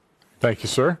Thank you,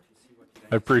 sir.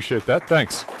 I appreciate that.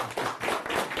 Thanks.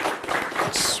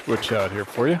 Let's switch out here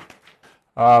for you.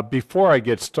 Before I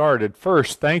get started,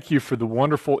 first, thank you for the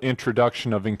wonderful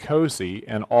introduction of Incosi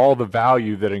and all the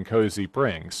value that Incosi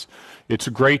brings. It's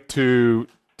great to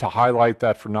highlight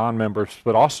that for non-members,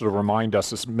 but also to remind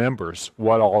us as members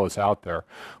what all is out there.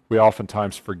 We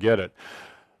oftentimes forget it.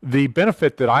 The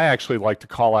benefit that I actually like to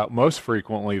call out most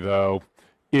frequently, though,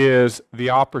 is the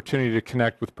opportunity to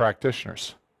connect with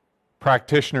practitioners.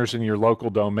 Practitioners in your local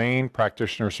domain,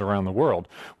 practitioners around the world.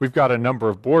 We've got a number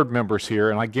of board members here,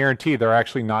 and I guarantee they're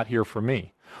actually not here for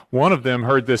me. One of them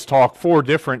heard this talk 4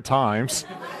 different times.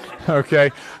 Okay,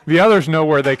 the others know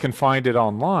where they can find it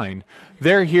online.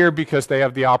 They're here because they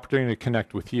have the opportunity to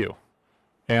connect with you.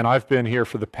 And I've been here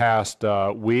for the past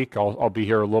week. I'll be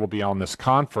here a little beyond this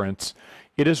conference.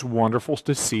 It is wonderful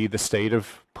to see the state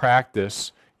of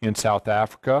practice in South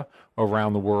Africa,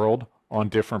 around the world, on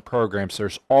different programs.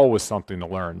 There's always something to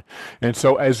learn. And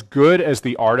so as good as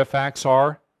the artifacts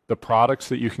are, the products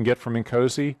that you can get from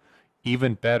Incosi,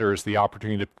 even better is the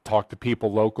opportunity to talk to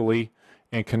people locally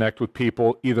and connect with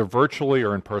people either virtually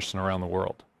or in person around the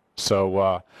world.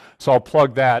 So I'll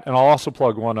plug that, and I'll also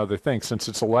plug one other thing. Since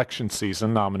it's election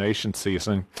season, nomination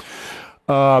season,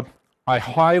 I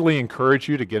highly encourage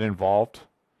you to get involved.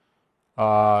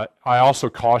 I also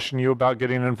caution you about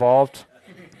getting involved.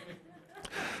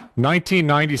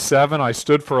 1997, I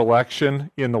stood for election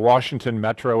in the Washington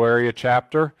metro area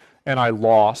chapter, and I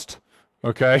lost.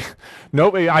 Okay?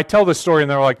 Nobody, I tell this story, and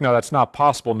they're like, no, that's not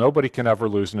possible. Nobody can ever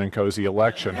lose an Incosi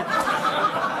election.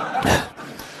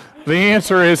 The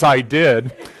answer is I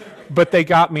did, but they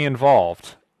got me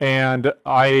involved, and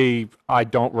I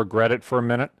don't regret it for a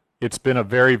minute. It's been a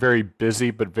very, very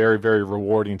busy but very, very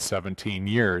rewarding 17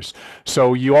 years.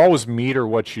 So you always meter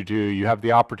what you do. You have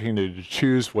the opportunity to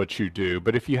choose what you do.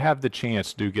 But if you have the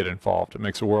chance, do get involved. It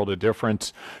makes a world of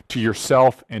difference to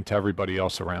yourself and to everybody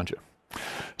else around you.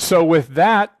 So with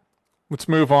that, let's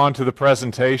move on to the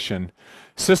presentation.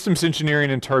 Systems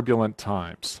Engineering in Turbulent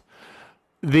Times.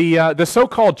 The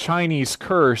so-called Chinese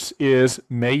curse is,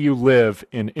 may you live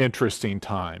in interesting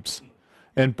times.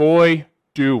 And boy,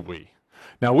 do we.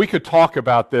 Now, we could talk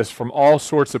about this from all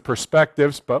sorts of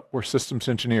perspectives, but we're systems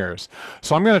engineers.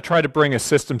 So I'm going to try to bring a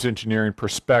systems engineering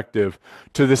perspective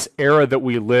to this era that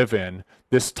we live in,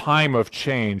 this time of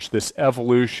change, this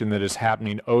evolution that is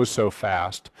happening oh so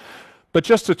fast. But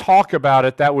just to talk about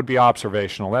it, that would be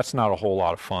observational. That's not a whole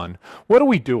lot of fun. What do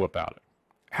we do about it?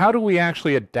 How do we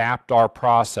actually adapt our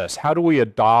process? How do we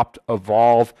adopt,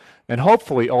 evolve, and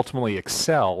hopefully ultimately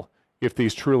excel if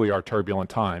these truly are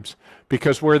turbulent times?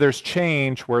 Because where there's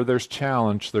change, where there's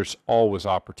challenge, there's always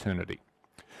opportunity.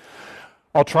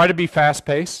 I'll try to be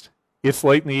fast-paced. It's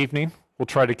late in the evening. We'll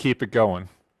try to keep it going.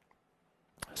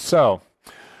 So,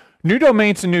 new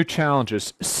domains and new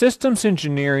challenges. Systems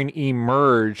engineering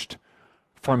emerged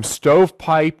from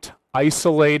stovepiped,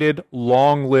 isolated,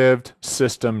 long-lived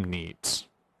system needs.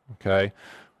 Okay?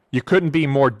 You couldn't be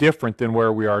more different than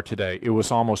where we are today. It was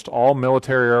almost all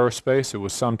military aerospace. It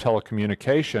was some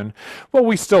telecommunication. Well,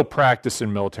 we still practice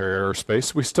in military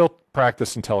aerospace. We still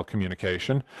practice in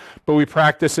telecommunication. But we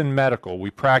practice in medical.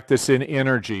 We practice in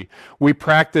energy. We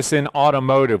practice in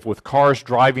automotive with cars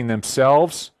driving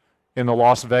themselves in the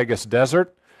Las Vegas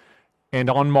desert and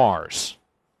on Mars.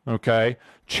 Okay?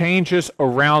 Changes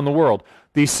around the world.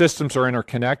 These systems are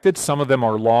interconnected. Some of them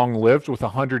are long-lived with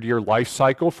a 100-year life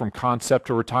cycle from concept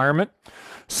to retirement.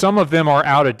 Some of them are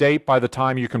out of date by the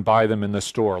time you can buy them in the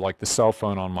store, like the cell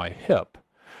phone on my hip.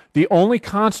 The only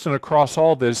constant across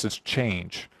all this is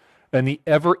change and the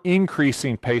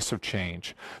ever-increasing pace of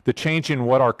change, the change in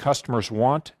what our customers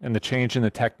want and the change in the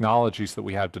technologies that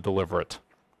we have to deliver it.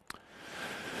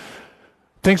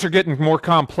 Things are getting more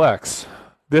complex.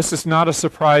 This is not a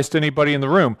surprise to anybody in the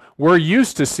room. We're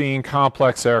used to seeing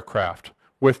complex aircraft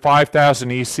with 5,000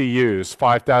 ECUs,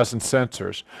 5,000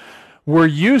 sensors. We're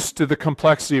used to the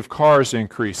complexity of cars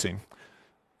increasing.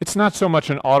 It's not so much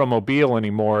an automobile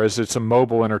anymore as it's a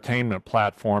mobile entertainment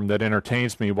platform that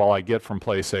entertains me while I get from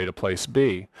place A to place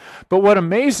B. But what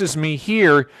amazes me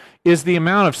here is the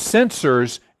amount of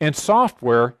sensors and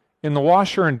software in the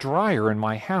washer and dryer in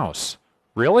my house.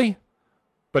 Really?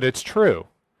 But it's true.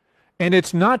 And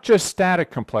it's not just static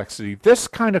complexity. This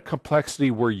kind of complexity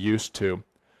we're used to.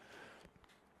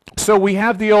 So we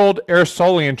have the old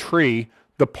Aristotelian tree,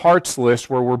 the parts list,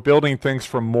 where we're building things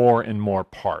from more and more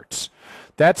parts.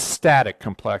 That's static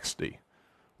complexity.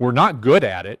 We're not good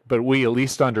at it, but we at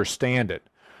least understand it.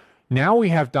 Now we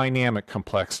have dynamic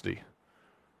complexity.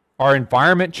 Our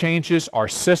environment changes, our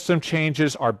system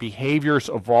changes, our behaviors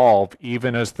evolve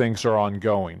even as things are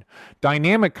ongoing.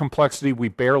 Dynamic complexity we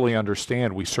barely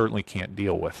understand, we certainly can't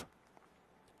deal with.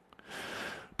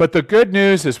 But the good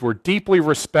news is we're deeply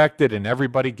respected and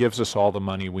everybody gives us all the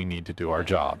money we need to do our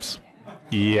jobs.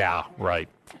 Yeah, right.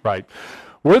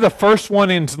 We're the first one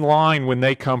in line when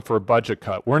they come for a budget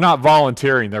cut. We're not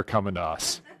volunteering, they're coming to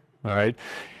us. All right.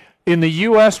 In the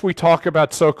US, we talk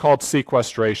about so-called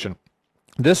sequestration.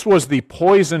 This was the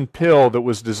poison pill that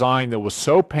was designed that was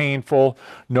so painful,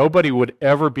 nobody would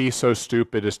ever be so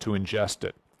stupid as to ingest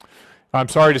it. I'm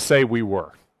sorry to say we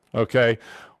were, okay?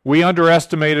 We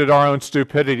underestimated our own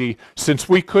stupidity. Since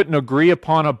we couldn't agree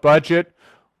upon a budget,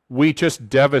 we just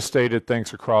devastated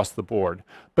things across the board.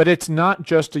 But it's not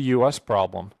just a US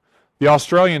problem. The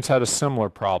Australians had a similar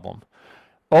problem.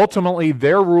 Ultimately,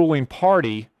 their ruling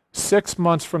party, 6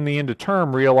 months from the end of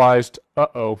term, realized,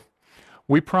 uh-oh,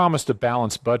 we promised a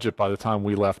balanced budget by the time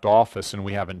we left office, and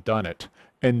we haven't done it.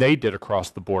 And they did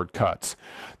across-the-board cuts.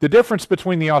 The difference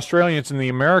between the Australians and the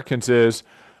Americans is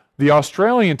the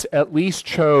Australians at least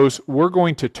chose, we're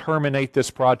going to terminate this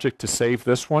project to save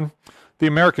this one. The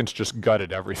Americans just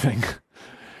gutted everything.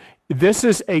 This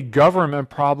is a government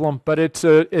problem, but it's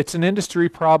an industry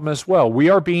problem as well. We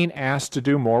are being asked to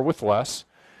do more with less.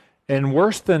 And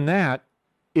worse than that,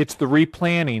 it's the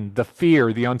replanning, the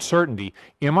fear, the uncertainty.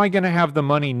 Am I going to have the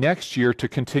money next year to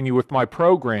continue with my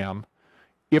program?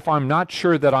 If I'm not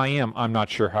sure that I am, I'm not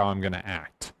sure how I'm going to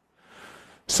act.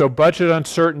 So budget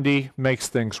uncertainty makes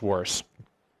things worse.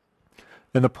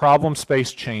 And the problem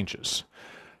space changes.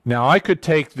 Now, I could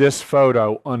take this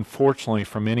photo, unfortunately,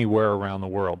 from anywhere around the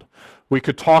world. We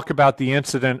could talk about the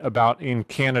incident in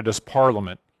Canada's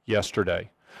Parliament yesterday.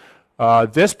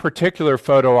 This particular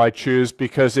photo I choose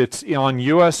because it's on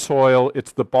U.S. soil.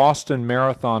 It's the Boston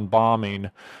Marathon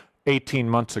bombing 18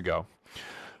 months ago.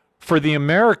 For the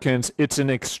Americans, it's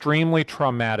an extremely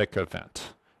traumatic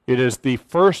event. It is the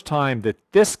first time that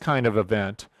this kind of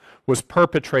event was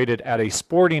perpetrated at a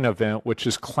sporting event, which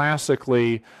is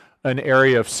classically an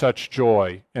area of such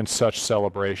joy and such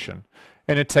celebration.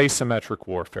 And it's asymmetric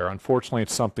warfare. Unfortunately,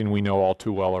 it's something we know all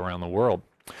too well around the world.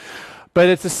 But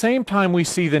at the same time we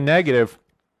see the negative,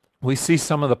 we see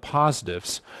some of the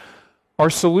positives. Our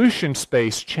solution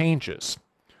space changes.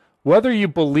 Whether you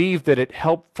believe that it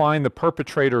helped find the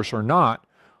perpetrators or not,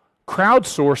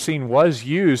 crowdsourcing was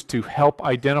used to help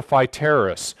identify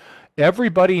terrorists.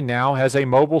 Everybody now has a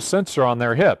mobile sensor on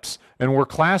their hips, and we're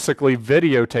classically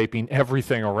videotaping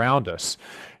everything around us.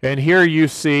 And here you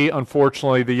see,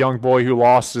 unfortunately, the young boy who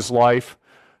lost his life,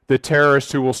 the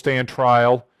terrorist who will stand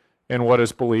trial, and what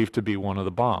is believed to be one of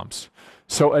the bombs.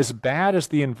 So as bad as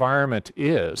the environment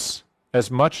is, as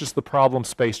much as the problem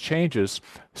space changes,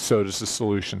 so does the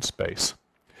solution space.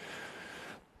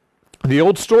 The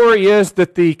old story is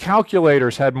that the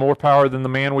calculators had more power than the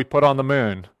man we put on the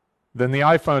moon. Then the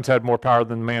iPhones had more power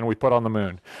than the man we put on the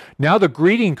moon. Now the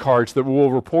greeting cards that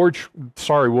will record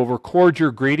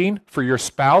your greeting for your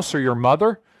spouse or your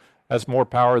mother has more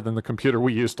power than the computer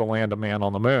we used to land a man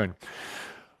on the moon.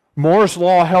 Moore's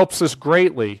law helps us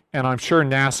greatly, and I'm sure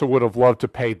NASA would have loved to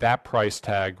pay that price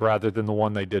tag rather than the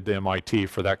one they did to MIT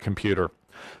for that computer.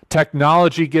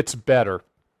 Technology gets better,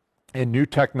 and new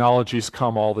technologies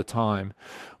come all the time.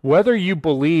 Whether you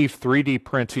believe 3D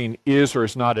printing is or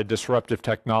is not a disruptive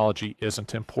technology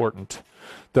isn't important.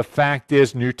 The fact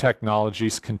is new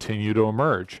technologies continue to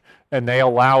emerge, and they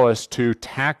allow us to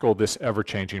tackle this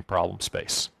ever-changing problem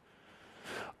space.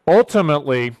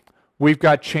 Ultimately, we've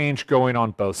got change going on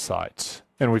both sides,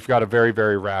 and we've got a very,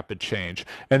 very rapid change.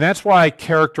 And that's why I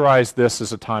characterize this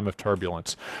as a time of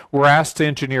turbulence. We're asked to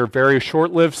engineer very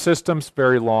short-lived systems,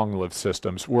 very long-lived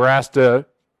systems. We're asked to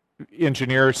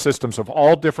engineer systems of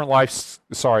all different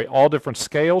all different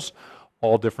scales,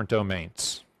 all different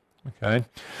domains. Okay?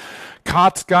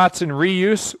 COTS, GOTS, and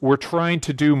reuse, we're trying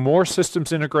to do more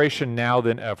systems integration now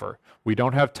than ever. We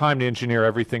don't have time to engineer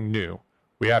everything new.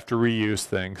 We have to reuse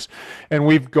things. And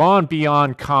we've gone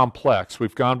beyond complex.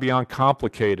 We've gone beyond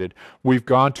complicated. We've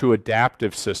gone to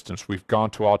adaptive systems. We've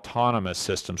gone to autonomous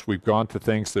systems. We've gone to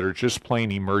things that are just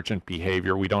plain emergent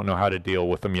behavior. We don't know how to deal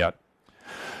with them yet.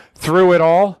 Through it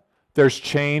all, there's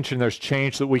change, and there's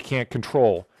change that we can't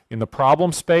control in the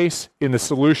problem space, in the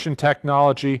solution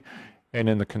technology, and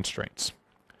in the constraints.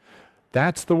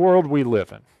 That's the world we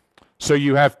live in. So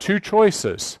you have two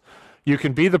choices. You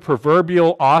can be the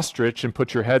proverbial ostrich and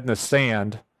put your head in the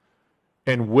sand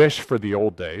and wish for the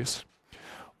old days,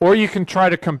 or you can try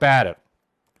to combat it.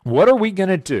 What are we going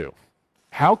to do?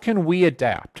 How can we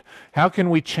adapt? How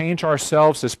can we change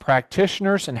ourselves as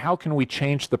practitioners, and how can we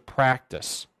change the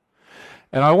practice?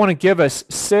 And I want to give us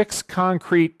 6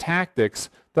 concrete tactics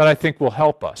that I think will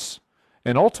help us.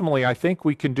 And ultimately, I think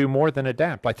we can do more than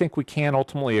adapt. I think we can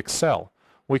ultimately excel.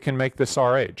 We can make this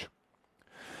our age.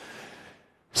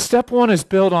 Step 1 is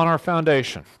build on our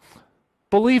foundation.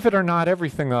 Believe it or not,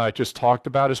 everything that I just talked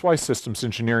about is why systems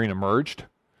engineering emerged.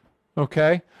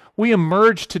 Okay? We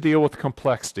emerged to deal with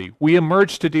complexity. We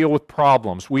emerged to deal with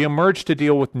problems. We emerged to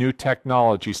deal with new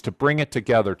technologies, to bring it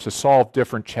together, to solve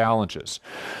different challenges.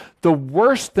 The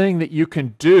worst thing that you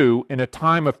can do in a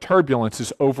time of turbulence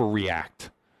is overreact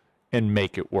and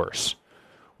make it worse.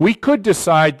 We could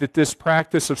decide that this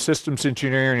practice of systems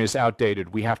engineering is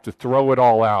outdated. We have to throw it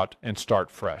all out and start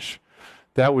fresh.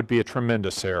 That would be a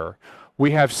tremendous error.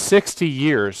 We have 60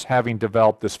 years having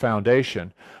developed this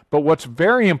foundation, but what's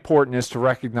very important is to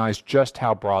recognize just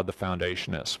how broad the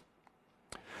foundation is.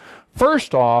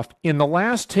 First off, in the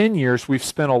last 10 years, we've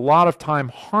spent a lot of time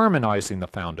harmonizing the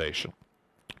foundation.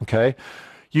 Okay?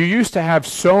 You used to have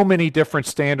so many different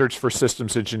standards for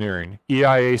systems engineering,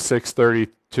 EIA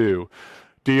 632,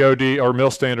 DoD or MIL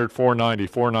Standard 490,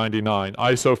 499,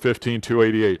 ISO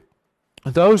 15288.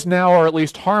 Those now are at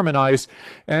least harmonized,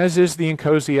 as is the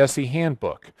NCOSE SE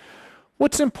handbook.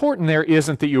 What's important there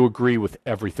isn't that you agree with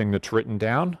everything that's written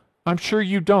down. I'm sure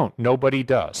you don't. Nobody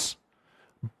does.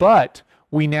 But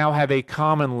we now have a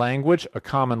common language, a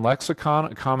common lexicon,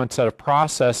 a common set of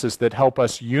processes that help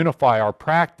us unify our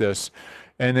practice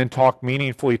and then talk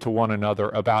meaningfully to one another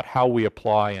about how we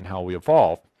apply and how we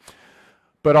evolve.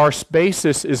 But our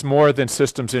basis is more than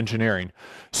systems engineering.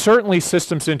 Certainly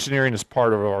systems engineering is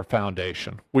part of our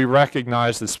foundation. We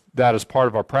recognize that as part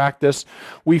of our practice.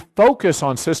 We focus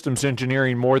on systems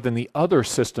engineering more than the other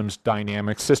systems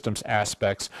dynamics, systems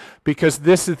aspects, because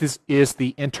this is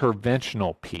the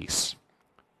interventional piece.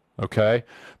 Okay?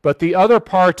 But the other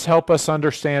parts help us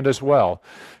understand as well.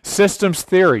 Systems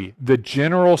theory, the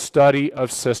general study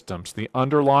of systems, the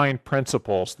underlying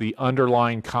principles, the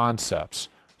underlying concepts,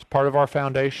 is part of our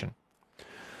foundation.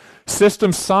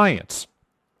 Systems science,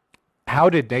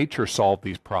 how did nature solve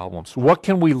these problems? What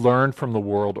can we learn from the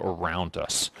world around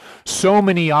us? So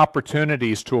many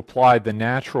opportunities to apply the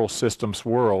natural systems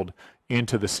world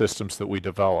into the systems that we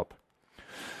develop.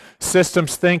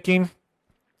 Systems thinking,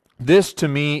 this, to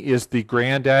me, is the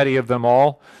granddaddy of them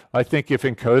all. I think if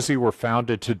NCOSE were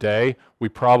founded today, we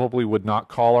probably would not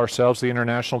call ourselves the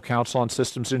International Council on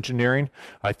Systems Engineering.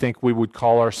 I think we would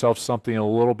call ourselves something a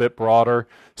little bit broader.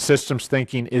 Systems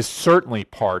thinking is certainly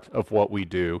part of what we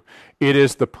do. It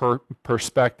is the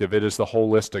perspective. It is the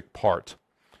holistic part.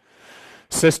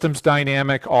 Systems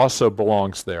dynamic also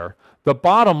belongs there. The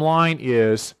bottom line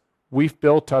is we've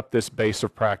built up this base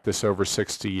of practice over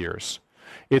 60 years.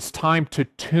 It's time to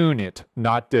tune it,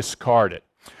 not discard it.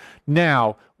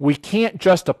 Now, we can't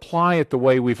just apply it the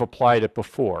way we've applied it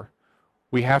before.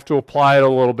 We have to apply it a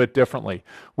little bit differently.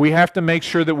 We have to make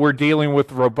sure that we're dealing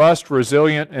with robust,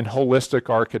 resilient, and holistic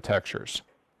architectures.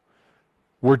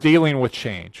 We're dealing with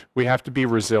change. We have to be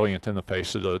resilient in the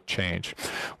face of the change.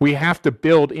 We have to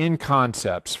build in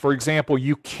concepts. For example,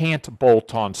 you can't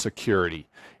bolt on security.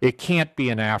 It can't be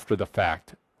an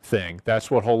after-the-fact thing.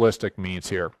 That's what holistic means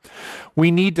here.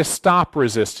 We need to stop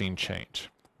resisting change.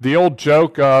 The old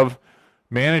joke of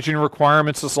managing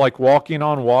requirements is like walking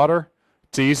on water.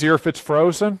 It's easier if it's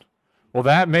frozen. Well,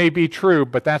 that may be true,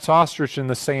 but that's ostrich in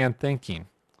the sand thinking.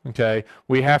 Okay?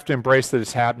 We have to embrace that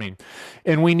it's happening.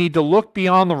 And we need to look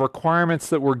beyond the requirements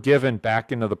that were given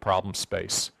back into the problem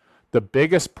space. The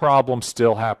biggest problems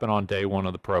still happen on day one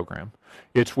of the program.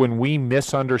 It's when we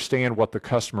misunderstand what the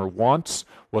customer wants,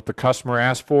 what the customer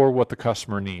asks for, what the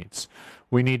customer needs.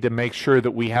 We need to make sure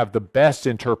that we have the best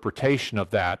interpretation of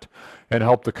that and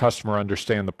help the customer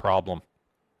understand the problem.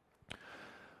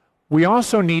 We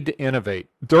also need to innovate.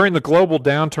 During the global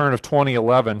downturn of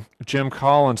 2011, Jim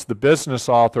Collins, the business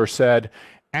author, said,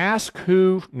 "Ask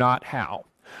who, not how."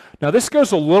 Now, this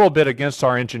goes a little bit against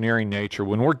our engineering nature.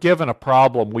 When we're given a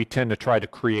problem, we tend to try to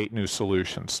create new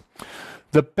solutions.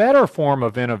 The better form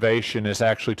of innovation is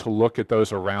actually to look at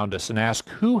those around us and ask,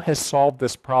 who has solved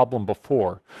this problem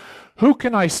before? Who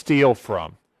can I steal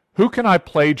from? Who can I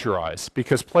plagiarize?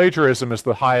 Because plagiarism is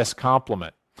the highest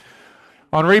compliment.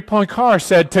 Henri Poincaré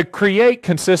said, to create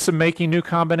consists of making new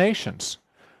combinations.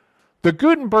 The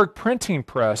Gutenberg printing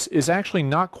press is actually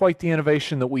not quite the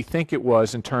innovation that we think it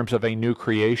was in terms of a new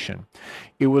creation.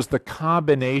 It was the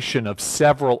combination of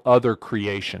several other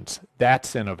creations.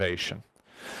 That's innovation.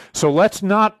 So let's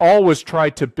not always try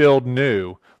to build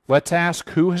new. Let's ask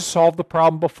who has solved the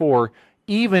problem before,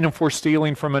 even if we're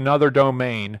stealing from another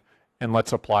domain, and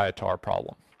let's apply it to our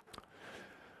problem.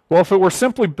 Well, if it were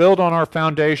simply built on our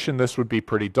foundation, this would be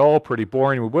pretty dull, pretty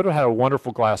boring. We would have had a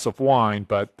wonderful glass of wine,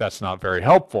 but that's not very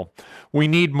helpful. We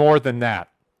need more than that.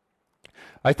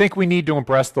 I think we need to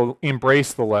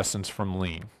embrace the lessons from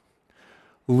Lean.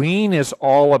 Lean is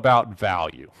all about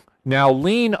value. Now,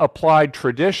 Lean applied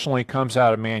traditionally comes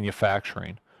out of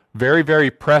manufacturing. Very, very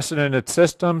precedented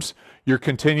systems. You're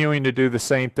continuing to do the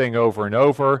same thing over and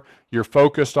over. You're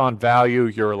focused on value.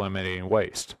 You're eliminating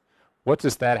waste. What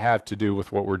does that have to do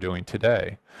with what we're doing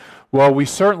today? Well, we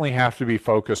certainly have to be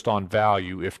focused on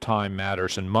value if time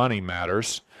matters and money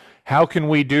matters. How can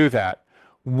we do that?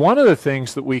 One of the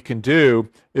things that we can do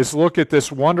is look at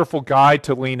this wonderful guide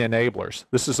to lean enablers.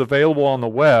 This is available on the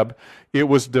web. It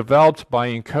was developed by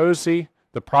INCOSE,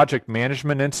 the Project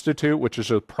Management Institute, which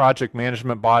is a project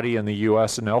management body in the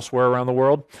U.S. and elsewhere around the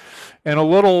world, and a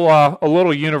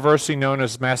little university known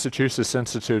as Massachusetts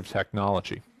Institute of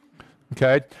Technology.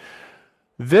 Okay?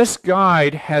 This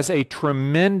guide has a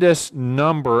tremendous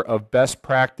number of best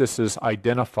practices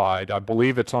identified. I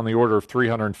believe it's on the order of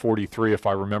 343, if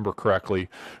I remember correctly,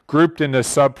 grouped into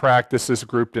sub-practices,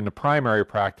 grouped into primary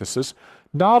practices.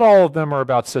 Not all of them are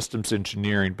about systems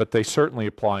engineering, but they certainly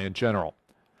apply in general.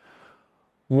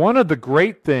 One of the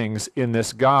great things in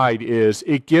this guide is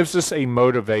it gives us a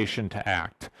motivation to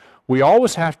act. We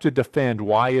always have to defend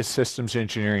why is systems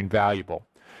engineering valuable.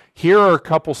 Here are a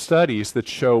couple studies that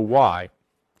show why.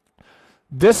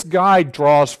 This guide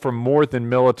draws from more than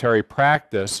military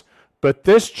practice, but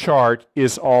this chart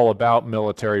is all about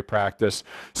military practice,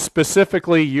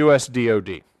 specifically US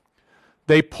DoD.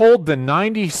 They pulled the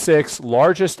 96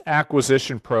 largest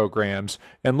acquisition programs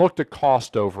and looked at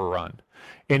cost overrun.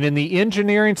 And in the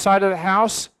engineering side of the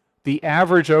house, the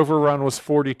average overrun was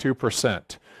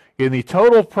 42%. In the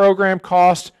total program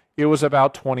cost, it was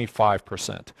about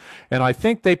 25%. And I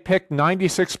think they picked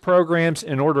 96 programs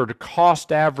in order to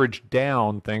cost average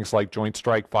down things like Joint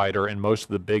Strike Fighter and most of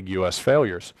the big U.S.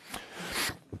 failures.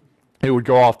 It would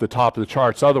go off the top of the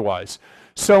charts otherwise.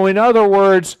 So in other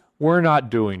words, we're not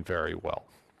doing very well.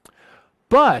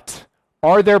 But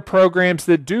are there programs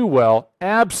that do well?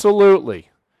 Absolutely.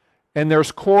 And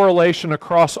there's correlation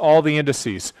across all the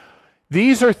indices.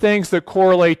 These are things that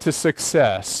correlate to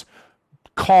success.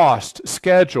 Cost,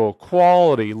 schedule,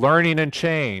 quality, learning and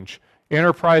change,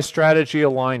 enterprise strategy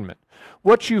alignment.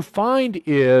 What you find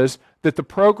is that the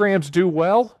programs do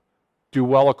well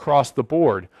across the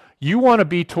board. You want to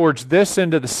be towards this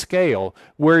end of the scale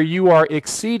where you are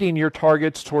exceeding your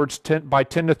targets by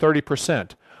 10 to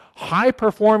 30%. High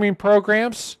performing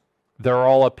programs, they're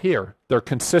all up here. They're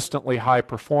consistently high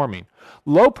performing.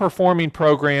 Low performing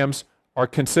programs are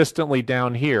consistently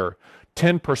down here,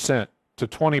 10% to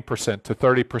 20% to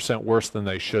 30% worse than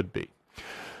they should be.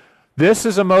 This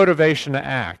is a motivation to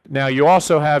act. Now, you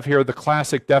also have here the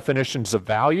classic definitions of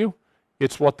value.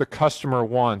 It's what the customer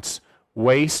wants.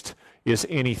 Waste is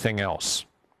anything else.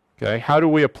 Okay, how do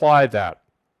we apply that?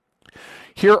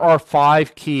 Here are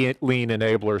 5 key lean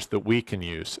enablers that we can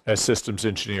use as systems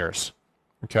engineers.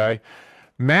 Okay,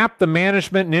 map the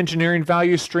management and engineering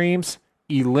value streams.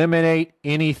 Eliminate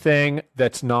anything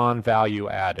that's non-value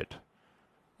added.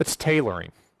 That's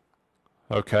tailoring.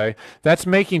 Okay, that's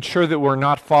making sure that we're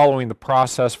not following the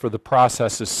process for the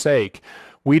process's sake.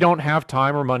 We don't have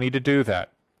time or money to do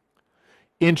that.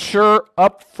 Ensure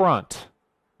up front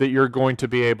that you're going to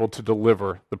be able to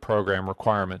deliver the program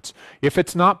requirements. If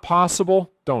it's not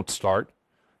possible, don't start.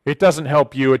 It doesn't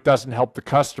help you, it doesn't help the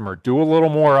customer. Do a little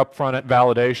more upfront at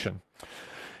validation.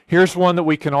 Here's one that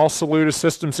we can all salute as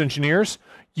systems engineers.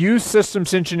 Use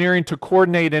systems engineering to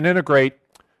coordinate and integrate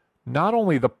not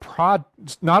only the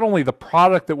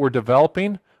product that we're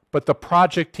developing, but the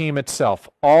project team itself,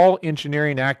 all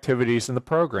engineering activities in the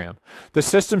program. The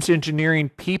systems engineering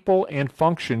people and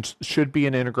functions should be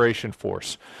an integration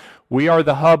force. We are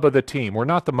the hub of the team. We're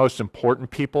not the most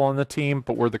important people on the team,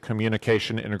 but we're the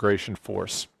communication integration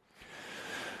force.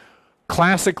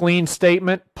 Classic lean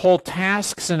statement, pull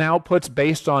tasks and outputs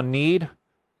based on need,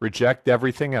 reject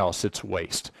everything else. It's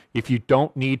waste. If you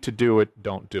don't need to do it,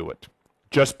 don't do it.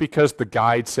 Just because the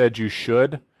guide said you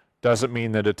should doesn't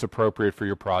mean that it's appropriate for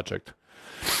your project.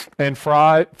 And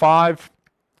 5,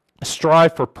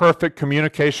 strive for perfect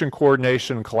communication,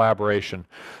 coordination, and collaboration.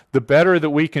 The better that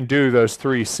we can do those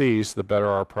 3 C's, the better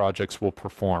our projects will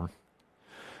perform.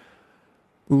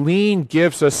 Lean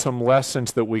gives us some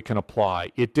lessons that we can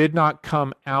apply. It did not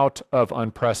come out of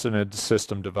unprecedented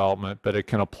system development, but it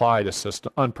can apply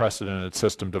to unprecedented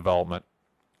system development.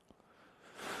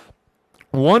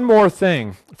 One more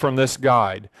thing from this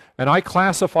guide, and I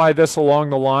classify this along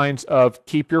the lines of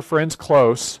keep your friends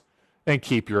close and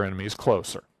keep your enemies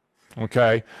closer.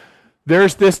 Okay?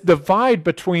 There's this divide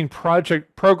between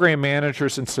program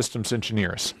managers and systems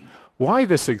engineers. Why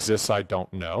this exists, I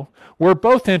don't know. We're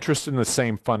both interested in the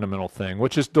same fundamental thing,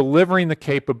 which is delivering the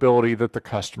capability that the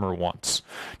customer wants.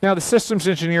 Now, the systems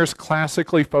engineers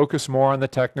classically focus more on the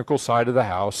technical side of the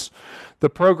house.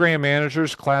 The program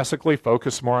managers classically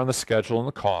focus more on the schedule and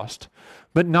the cost.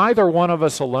 But neither one of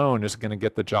us alone is going to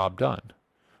get the job done.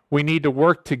 We need to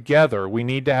work together. We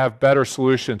need to have better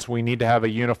solutions. We need to have a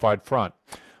unified front.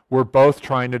 We're both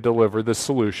trying to deliver the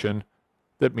solution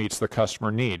that meets the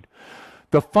customer need.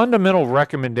 The fundamental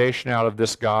recommendation out of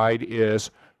this guide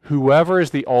is whoever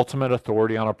is the ultimate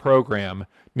authority on a program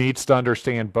needs to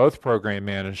understand both program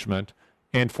management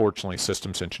and, fortunately,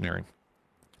 systems engineering.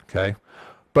 Okay?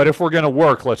 But if we're going to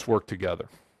work, let's work together.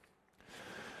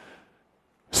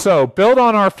 So, build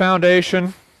on our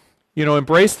foundation,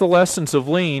 embrace the lessons of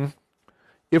Lean.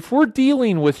 If we're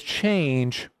dealing with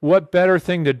change, what better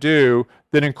thing to do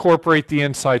than incorporate the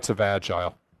insights of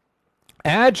Agile?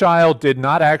 Agile did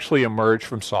not actually emerge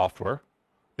from software.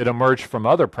 It emerged from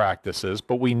other practices,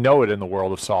 but we know it in the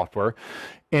world of software.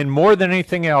 And more than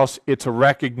anything else, it's a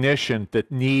recognition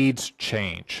that needs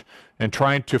change. And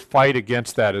trying to fight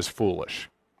against that is foolish.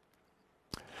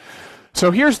 So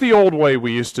here's the old way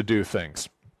we used to do things.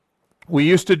 We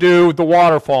used to do the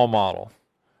waterfall model.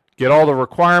 Get all the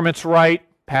requirements right,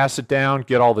 pass it down,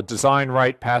 get all the design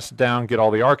right, pass it down, get all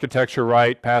the architecture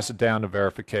right, pass it down to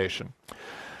verification.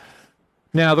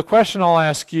 Now, the question I'll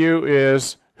ask you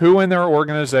is, who in their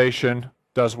organization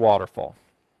does waterfall?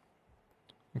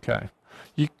 Okay.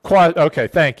 Okay,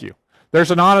 thank you.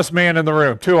 There's an honest man in the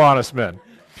room, two honest men.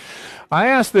 I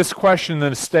asked this question in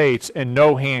the States, and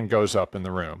no hand goes up in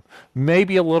the room.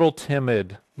 Maybe a little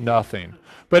timid, nothing.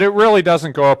 But it really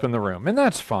doesn't go up in the room, and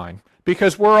that's fine,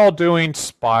 because we're all doing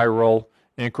spiral,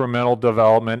 incremental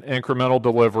development, incremental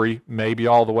delivery, maybe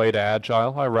all the way to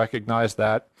Agile. I recognize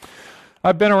that.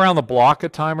 I've been around the block a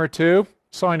time or two,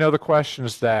 so I know the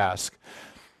questions to ask.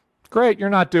 Great,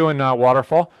 you're not doing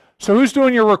waterfall. So who's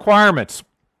doing your requirements?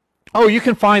 Oh, you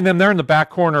can find them there in the back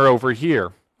corner over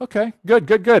here. Okay, good,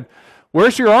 good, good.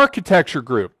 Where's your architecture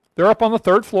group? They're up on the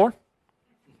 3rd floor.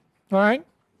 All right,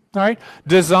 all right.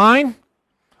 Design?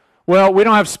 Well, we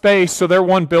don't have space, so they're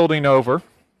one building over.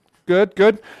 Good,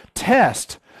 good.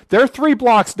 Test? They're 3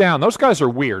 blocks down. Those guys are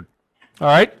weird. All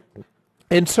right?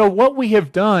 And so what we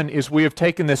have done is we have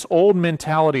taken this old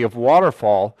mentality of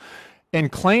waterfall and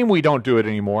claim we don't do it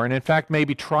anymore, and in fact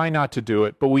maybe try not to do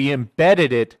it, but we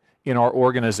embedded it in our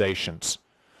organizations.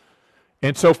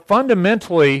 And so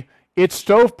fundamentally, it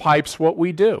stovepipes what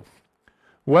we do.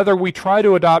 Whether we try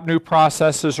to adopt new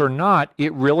processes or not,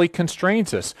 it really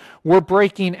constrains us. We're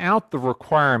breaking out the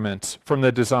requirements from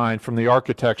the design, from the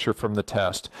architecture, from the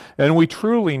test, and we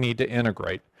truly need to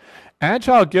integrate.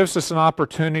 Agile gives us an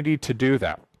opportunity to do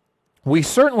that. We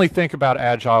certainly think about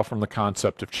Agile from the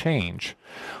concept of change.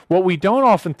 What we don't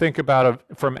often think about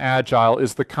from Agile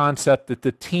is the concept that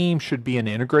the team should be an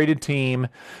integrated team,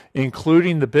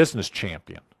 including the business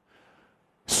champion.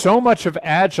 So much of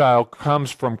Agile comes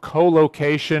from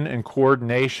co-location and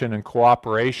coordination and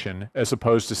cooperation as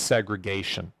opposed to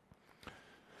segregation.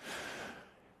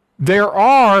 There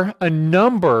are a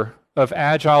number of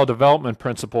Agile development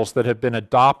principles that have been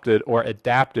adopted or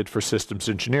adapted for systems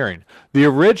engineering. The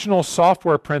original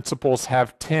software principles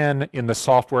have 10 in the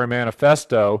software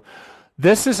manifesto.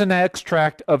 This is an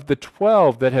extract of the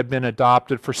 12 that have been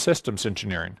adopted for systems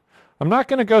engineering. I'm not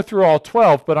going to go through all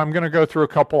 12, but I'm going to go through a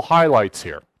couple highlights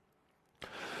here.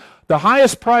 The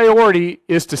highest priority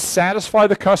is to satisfy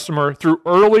the customer through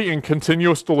early and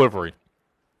continuous delivery.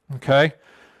 Okay?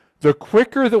 The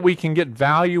quicker that we can get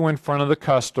value in front of the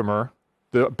customer,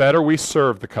 the better we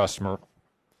serve the customer.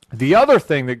 The other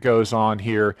thing that goes on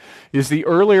here is the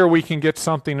earlier we can get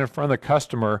something in front of the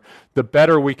customer, the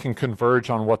better we can converge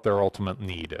on what their ultimate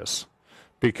need is.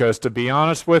 Because to be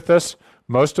honest with us,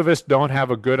 most of us don't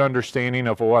have a good understanding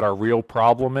of what our real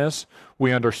problem is.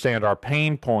 We understand our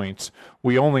pain points.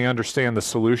 We only understand the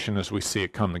solution as we see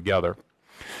it come together.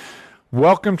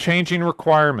 Welcome changing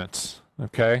requirements.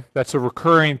 Okay, that's a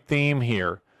recurring theme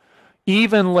here.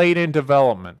 Even late in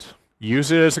development,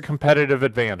 use it as a competitive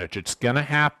advantage. It's going to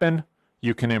happen.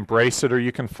 You can embrace it or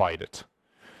you can fight it.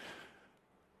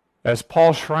 As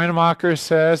Paul Schreinermacher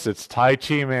says, it's Tai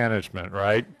Chi management,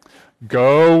 right?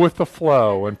 Go with the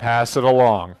flow and pass it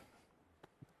along.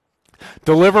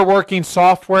 Deliver working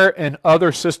software and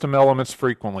other system elements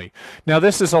frequently. Now,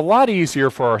 this is a lot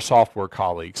easier for our software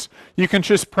colleagues. You can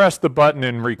just press the button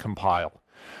and recompile.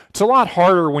 It's a lot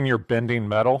harder when you're bending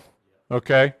metal,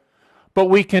 okay? But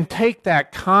we can take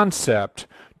that concept,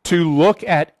 to look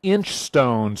at inch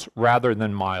stones rather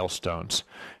than milestones.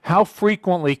 How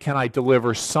frequently can I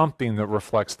deliver something that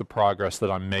reflects the progress that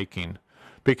I'm making?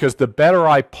 Because the better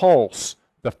I pulse,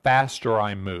 the faster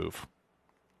I move.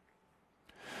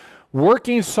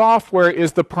 Working software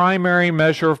is the primary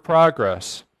measure of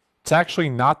progress. It's actually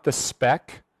not the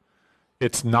spec.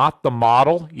 It's not the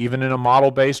model, even in a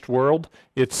model-based world.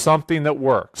 It's something that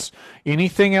works.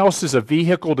 Anything else is a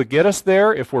vehicle to get us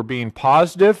there if we're being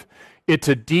positive. It's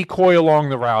a decoy along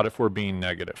the route if we're being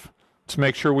negative. Let's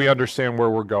make sure we understand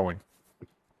where we're going.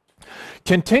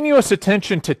 Continuous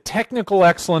attention to technical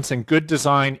excellence and good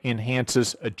design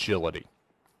enhances agility.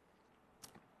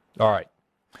 All right.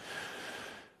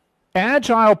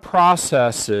 Agile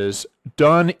processes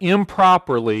done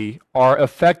improperly are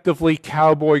effectively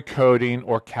cowboy coding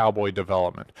or cowboy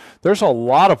development. There's a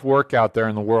lot of work out there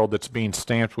in the world that's being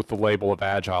stamped with the label of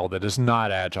agile that is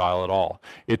not agile at all.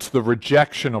 It's the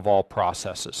rejection of all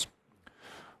processes.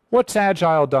 What's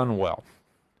agile done well?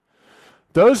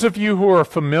 Those of you who are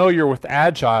familiar with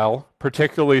agile,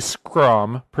 particularly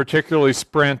Scrum, particularly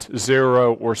Sprint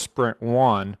 0 or Sprint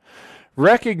 1,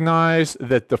 recognize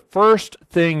that the first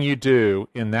thing you do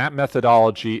in that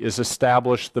methodology is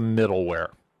establish the middleware.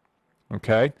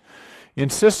 Okay? In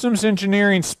systems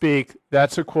engineering speak,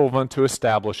 that's equivalent to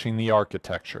establishing the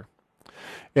architecture.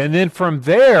 And then from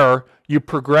there, you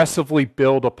progressively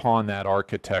build upon that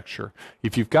architecture.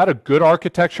 If you've got a good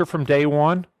architecture from day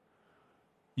one,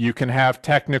 you can have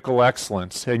technical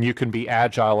excellence and you can be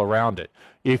agile around it.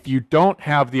 If you don't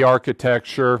have the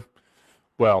architecture,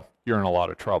 well, you're in a lot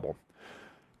of trouble.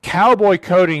 Cowboy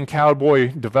coding,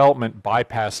 cowboy development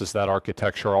bypasses that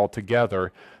architecture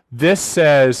altogether. This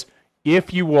says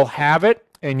if you will have it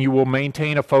and you will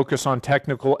maintain a focus on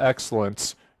technical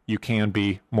excellence, you can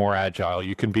be more agile,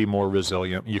 you can be more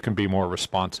resilient, you can be more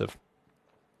responsive.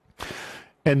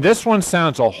 And this one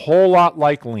sounds a whole lot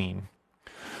like lean.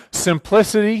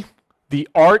 Simplicity, the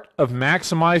art of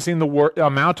maximizing the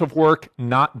amount of work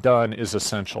not done is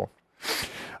essential.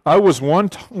 I was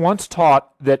once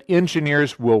taught that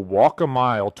engineers will walk a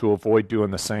mile to avoid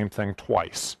doing the same thing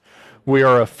twice. We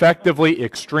are effectively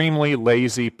extremely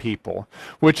lazy people,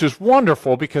 which is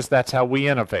wonderful because that's how we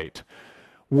innovate.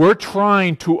 We're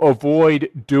trying to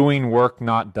avoid doing work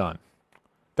not done.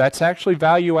 That's actually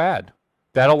value add.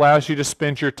 That allows you to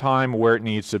spend your time where it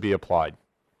needs to be applied.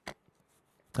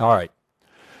 All right.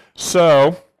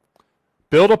 So,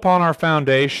 build upon our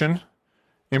foundation,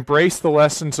 embrace the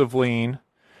lessons of lean,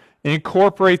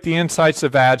 incorporate the insights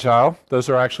of agile. Those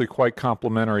are actually quite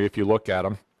complementary if you look at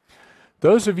them.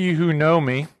 Those of you who know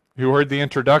me, who heard the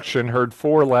introduction, heard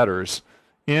 4 letters,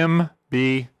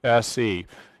 MBSE.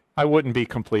 I wouldn't be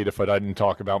complete if I didn't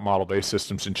talk about model-based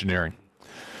systems engineering.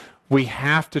 We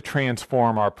have to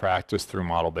transform our practice through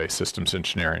model-based systems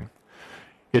engineering.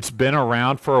 It's been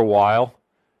around for a while.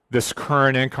 This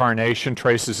current incarnation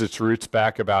traces its roots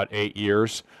back about 8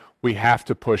 years. We have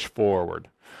to push forward.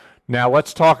 Now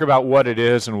let's talk about what it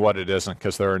is and what it isn't,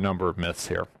 because there are a number of myths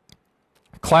here.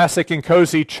 Classic and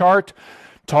cozy chart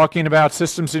talking about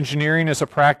systems engineering as a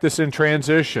practice in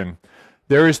transition.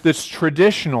 There is this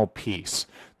traditional piece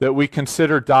that we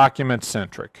consider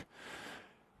document-centric.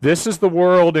 This is the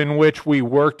world in which we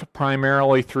worked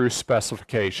primarily through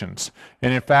specifications.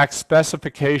 And in fact,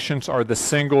 specifications are the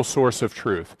single source of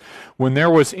truth. When there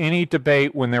was any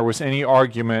debate, when there was any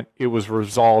argument, it was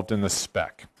resolved in the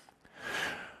spec.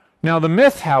 Now the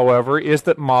myth, however, is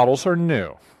that models are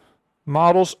new.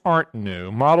 Models aren't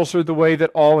new. Models are the way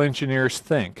that all engineers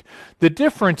think. The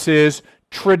difference is,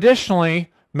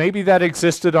 traditionally, maybe that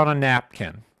existed on a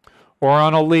napkin, or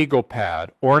on a legal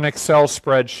pad, or an Excel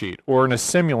spreadsheet, or in a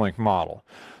Simulink model.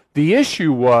 The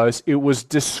issue was it was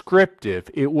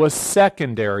descriptive, it was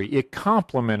secondary, it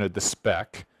complemented the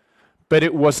spec, but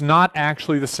it was not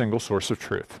actually the single source of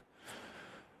truth.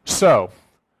 So,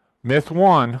 myth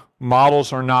 1,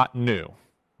 models are not new.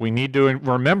 We need to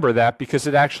remember that because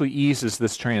it actually eases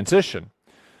this transition.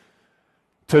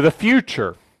 To the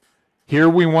future, here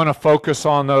we want to focus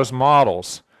on those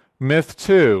models. Myth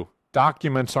 2,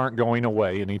 documents aren't going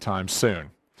away anytime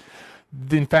soon.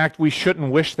 In fact, we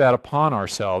shouldn't wish that upon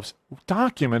ourselves.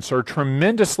 Documents are a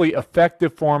tremendously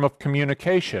effective form of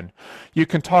communication. You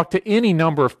can talk to any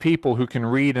number of people who can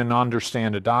read and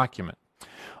understand a document.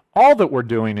 All that we're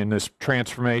doing in this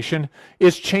transformation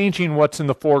is changing what's in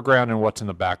the foreground and what's in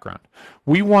the background.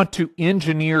 We want to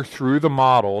engineer through the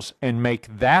models and make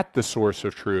that the source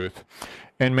of truth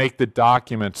and make the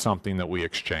document something that we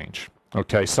exchange.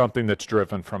 Okay, something that's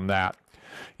driven from that.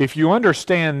 If you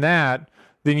understand that,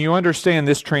 then you understand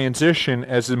this transition,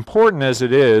 as important as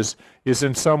it is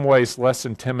in some ways less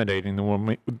intimidating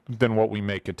than what we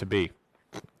make it to be.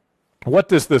 What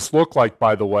does this look like,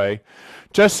 by the way?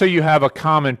 Just so you have a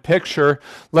common picture,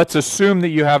 let's assume that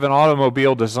you have an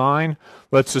automobile design.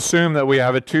 Let's assume that we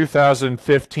have a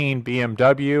 2015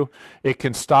 BMW. It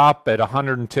can stop at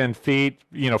 110 feet,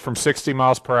 from 60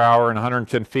 miles per hour and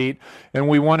 110 feet, and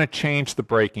we want to change the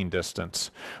braking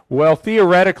distance. Well,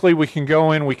 theoretically, we can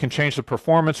go in, we can change the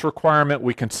performance requirement,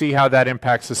 we can see how that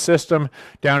impacts the system,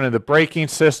 down in the braking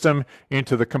system,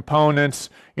 into the components,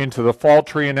 into the fault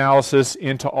tree analysis,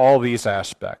 into all these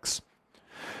aspects.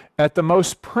 At the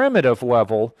most primitive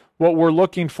level, what we're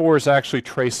looking for is actually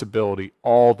traceability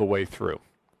all the way through,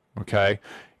 okay,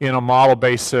 in a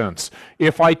model-based sense.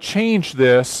 If I change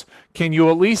this, can you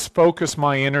at least focus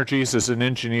my energies as an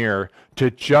engineer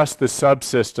to just the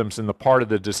subsystems and the part of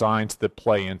the designs that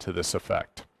play into this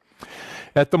effect?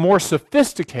 At the more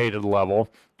sophisticated level,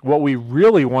 what we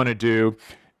really want to do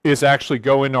is actually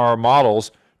go into our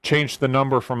models, change the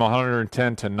number from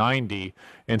 110 to 90,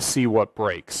 and see what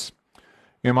breaks.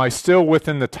 Am I still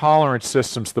within the tolerance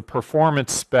systems, the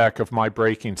performance spec of my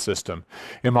braking system?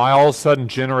 Am I all of a sudden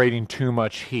generating too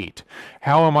much heat?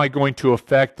 How am I going to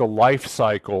affect the life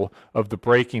cycle of the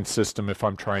braking system if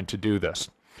I'm trying to do this?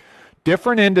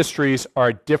 Different industries are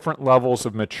at different levels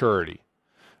of maturity.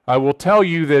 I will tell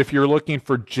you that if you're looking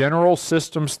for general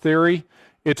systems theory,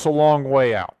 it's a long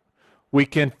way out. We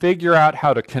can figure out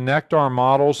how to connect our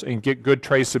models and get good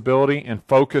traceability and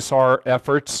focus our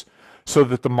efforts so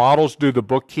that the models do the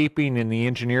bookkeeping and the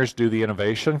engineers do the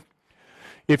innovation.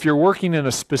 If you're working in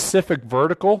a specific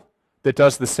vertical that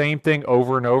does the same thing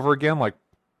over and over again, like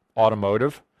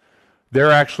automotive,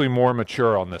 they're actually more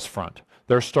mature on this front.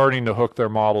 They're starting to hook their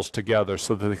models together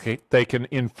so that they can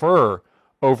infer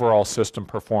overall system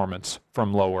performance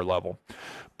from lower level.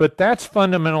 But that's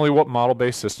fundamentally what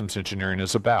model-based systems engineering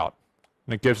is about.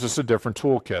 And it gives us a different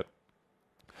toolkit.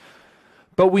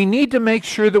 But we need to make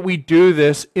sure that we do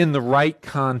this in the right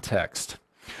context.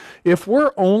 If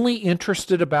we're only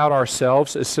interested about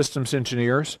ourselves as systems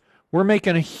engineers, we're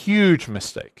making a huge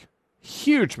mistake.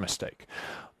 Huge mistake.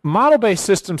 Model-based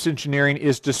systems engineering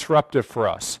is disruptive for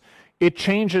us. It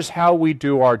changes how we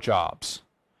do our jobs.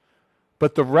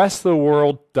 But the rest of the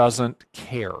world doesn't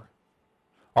care.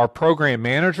 Our program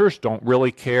managers don't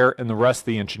really care, and the rest of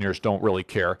the engineers don't really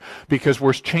care because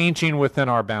we're changing within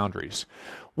our boundaries.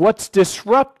 What's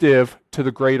disruptive to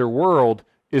the greater world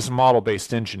is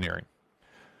model-based engineering.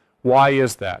 Why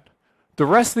is that? The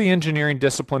rest of the engineering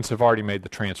disciplines have already made the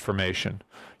transformation.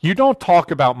 You don't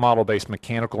talk about model-based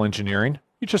mechanical engineering.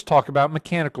 You just talk about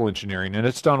mechanical engineering, and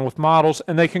it's done with models,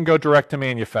 and they can go direct to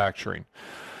manufacturing.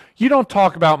 You don't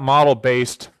talk about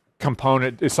model-based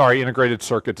integrated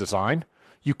circuit design.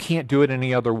 You can't do it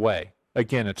any other way.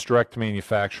 Again, it's direct to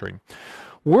manufacturing.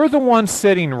 We're the ones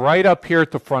sitting right up here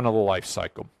at the front of the life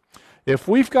cycle. If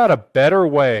we've got a better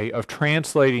way of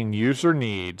translating user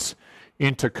needs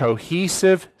into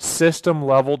cohesive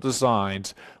system-level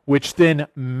designs, which then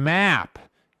map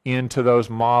into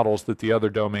those models that the other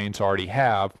domains already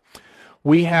have,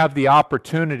 we have the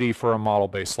opportunity for a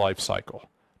model-based life cycle.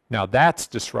 Now that's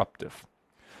disruptive.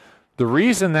 The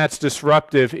reason that's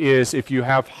disruptive is if you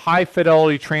have high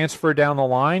fidelity transfer down the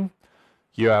line,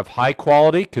 you have high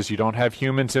quality because you don't have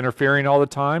humans interfering all the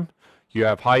time. You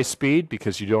have high speed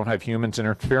because you don't have humans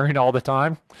interfering all the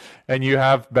time. And you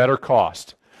have better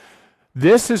cost.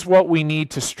 This is what we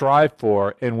need to strive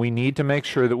for, and we need to make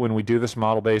sure that when we do this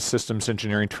model-based systems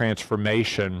engineering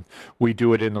transformation, we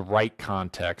do it in the right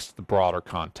context, the broader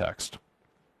context.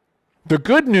 The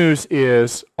good news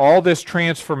is all this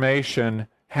transformation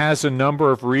has a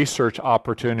number of research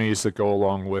opportunities that go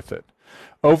along with it.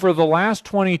 Over the last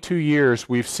 22 years,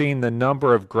 we've seen the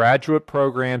number of graduate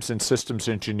programs in systems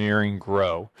engineering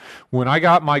grow. When I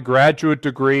got my graduate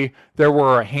degree, there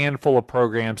were a handful of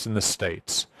programs in the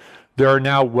States. There are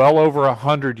now well over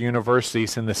 100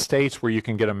 universities in the States where you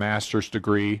can get a master's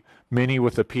degree, many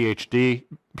with a PhD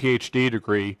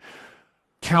degree,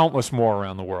 countless more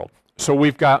around the world. So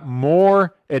we've got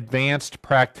more advanced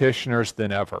practitioners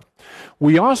than ever.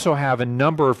 We also have a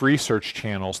number of research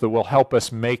channels that will help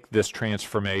us make this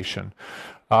transformation.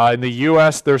 In the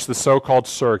U.S., there's the so-called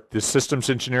CERC, the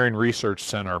Systems Engineering Research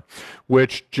Center,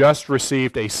 which just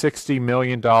received a $60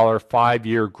 million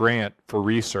 5-year grant for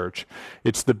research.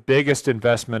 It's the biggest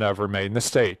investment ever made in the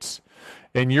States.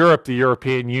 In Europe, the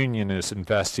European Union is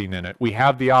investing in it. We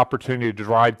have the opportunity to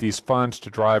drive these funds to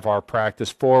drive our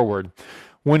practice forward.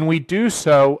 When we do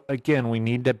so, again, we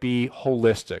need to be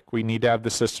holistic. We need to have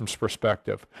the systems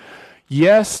perspective.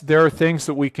 Yes, there are things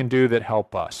that we can do that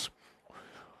help us.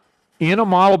 In a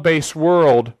model-based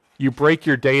world, You break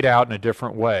your data out in a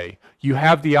different way. You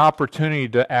have the opportunity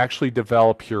to actually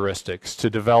develop heuristics, to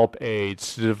develop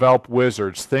aids, to develop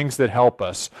wizards, things that help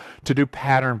us, to do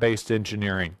pattern-based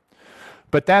engineering.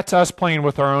 But that's us playing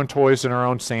with our own toys in our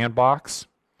own sandbox.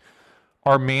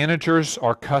 Our managers,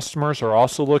 our customers are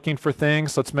also looking for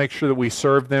things. Let's make sure that we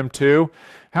serve them too.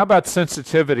 How about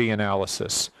sensitivity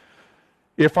analysis?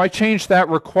 If I change that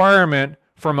requirement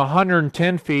from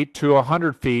 110 feet to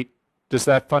 100 feet, does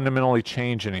that fundamentally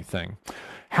change anything?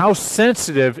 How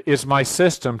sensitive is my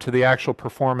system to the actual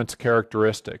performance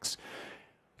characteristics?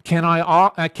 Can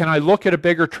I look at a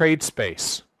bigger trade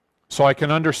space so I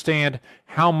can understand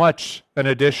how much an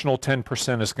additional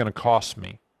 10% is going to cost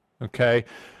me? Okay?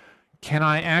 Can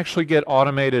I actually get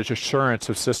automated assurance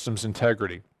of systems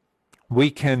integrity?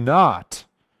 We cannot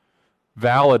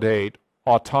validate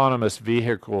autonomous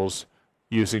vehicles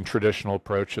using traditional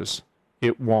approaches.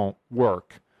 It won't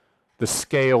work. The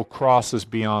scale crosses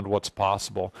beyond what's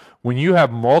possible. When you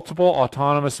have multiple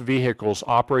autonomous vehicles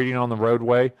operating on the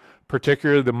roadway,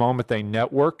 particularly the moment they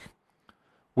network,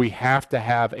 we have to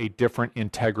have a different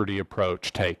integrity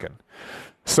approach taken.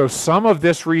 So some of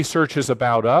this research is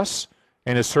about us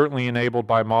and is certainly enabled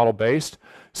by model-based.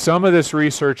 Some of this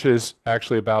research is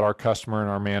actually about our customer and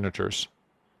our managers.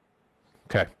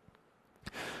 Okay.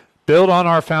 Build on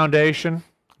our foundation,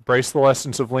 embrace the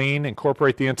lessons of Lean,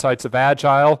 incorporate the insights of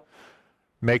Agile,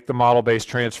 make the model-based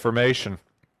transformation.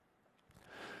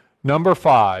 Number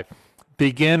 5,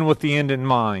 begin with the end in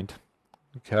mind.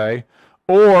 Okay?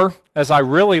 Or, as I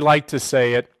really like to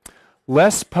say it,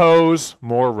 less pose,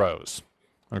 more rows.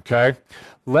 Okay?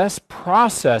 Less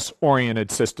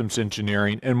process-oriented systems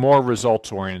engineering and more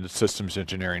results-oriented systems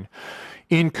engineering.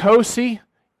 In COSI,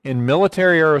 in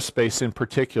military aerospace in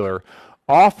particular,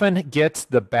 often gets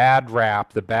the bad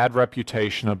rap, the bad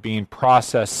reputation of being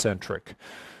process-centric.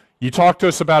 You talk to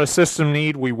us about a system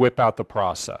need, we whip out the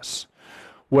process.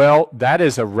 Well, that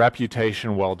is a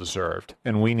reputation well-deserved,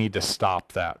 and we need to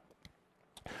stop that.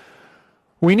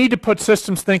 We need to put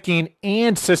systems thinking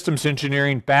and systems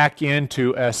engineering back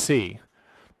into SC.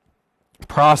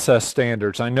 Process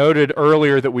standards. I noted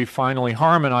earlier that we finally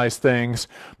harmonized things,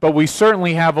 but we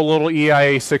certainly have a little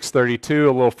EIA 632,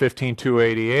 a little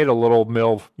 15288, a little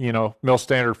MIL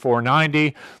standard 490,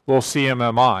 a little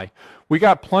CMMI. We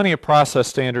got plenty of process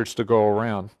standards to go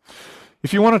around.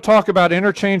 If you want to talk about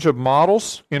interchange of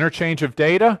models, interchange of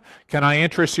data, can I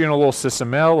interest you in a little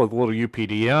SysML, a little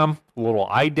UPDM, a little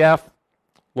IDEF, a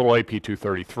little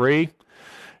AP233?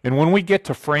 And when we get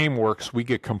to frameworks, we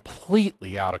get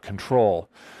completely out of control.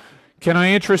 Can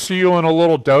I interest you in a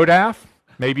little DODAF,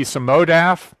 maybe some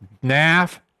MODAF,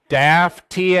 NAF, DAF,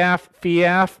 TF,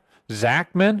 FIAF,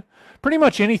 ZACMAN? Pretty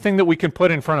much anything that we can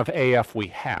put in front of AF we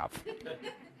have.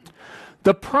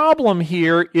 The problem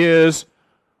here is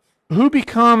who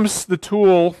becomes the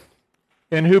tool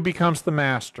and who becomes the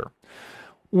master.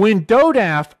 When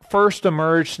DODAF first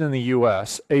emerged in the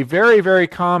US, a very, very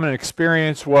common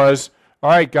experience was,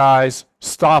 all right, guys,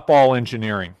 stop all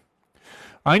engineering.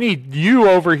 I need you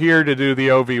over here to do the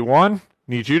OV1,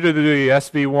 need you to do the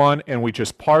SV1, and we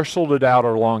just parceled it out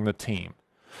along the team.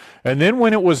 And then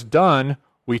when it was done,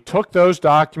 we took those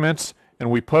documents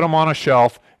and we put them on a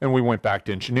shelf and we went back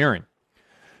to engineering.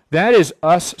 That is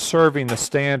us serving the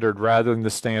standard rather than the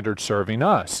standard serving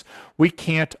us. We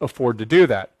can't afford to do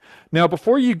that. Now,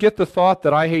 before you get the thought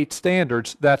that I hate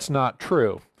standards, that's not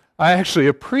true. I actually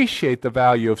appreciate the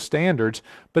value of standards,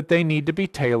 but they need to be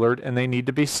tailored and they need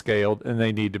to be scaled and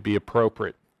they need to be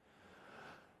appropriate.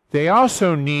 They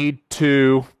also need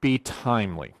to be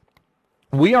timely.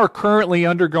 We are currently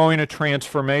undergoing a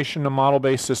transformation to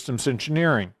model-based systems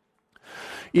engineering.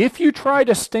 If you try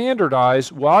to standardize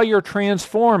while you're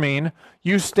transforming,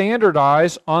 you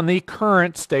standardize on the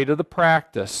current state of the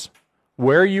practice.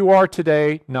 Where you are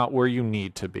today, not where you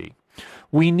need to be.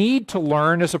 We need to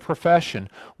learn as a profession.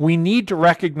 We need to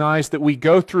recognize that we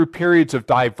go through periods of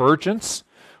divergence.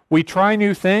 We try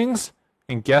new things,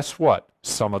 and guess what?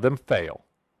 Some of them fail.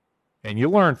 And you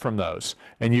learn from those.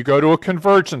 And you go to a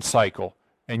convergence cycle,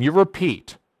 and you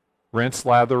repeat. Rinse,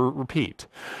 lather, repeat.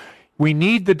 We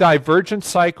need the divergent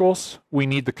cycles, we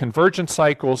need the convergent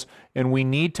cycles, and we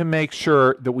need to make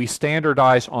sure that we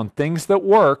standardize on things that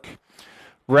work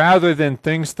rather than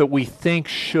things that we think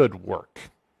should work.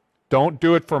 Don't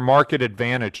do it for market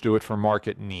advantage, do it for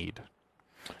market need.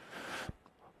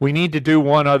 We need to do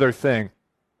one other thing.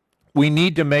 We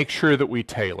need to make sure that we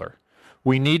tailor.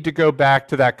 We need to go back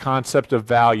to that concept of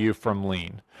value from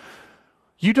Lean.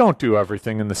 You don't do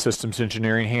everything in the systems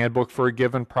engineering handbook for a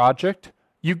given project.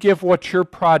 You give what your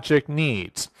project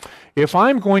needs. If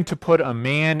I'm going to put a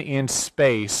man in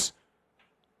space,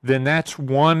 then that's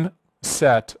one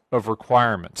set of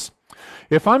requirements.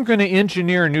 If I'm going to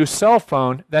engineer a new cell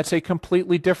phone, that's a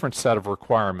completely different set of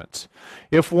requirements.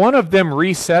 If one of them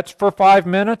resets for 5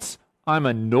 minutes, I'm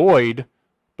annoyed,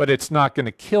 but it's not going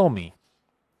to kill me.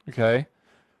 Okay?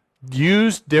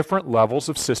 Use different levels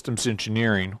of systems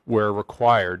engineering where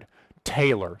required.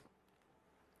 Tailor.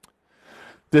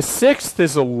 The sixth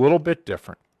is a little bit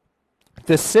different.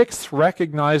 The sixth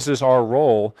recognizes our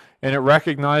role, and it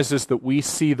recognizes that we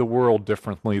see the world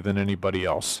differently than anybody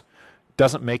else.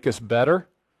 Doesn't make us better,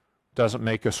 doesn't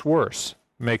make us worse.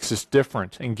 Makes us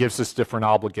different and gives us different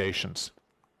obligations.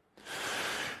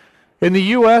 In the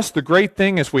U.S., the great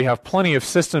thing is we have plenty of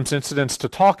systems incidents to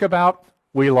talk about.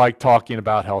 We like talking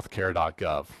about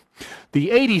healthcare.gov. The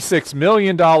 $86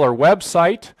 million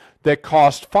website that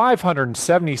cost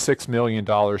 $576 million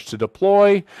to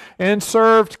deploy and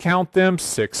served, count them,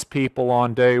 6 people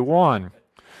on day one.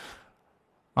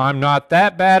 I'm not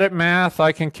that bad at math.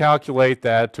 I can calculate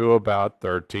that to about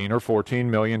 $13 or $14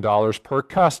 million per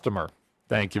customer.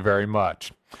 Thank you very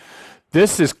much.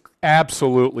 This is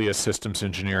absolutely a systems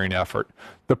engineering effort.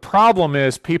 The problem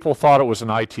is people thought it was an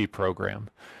IT program.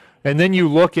 And then you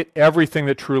look at everything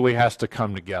that truly has to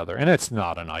come together. And it's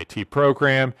not an IT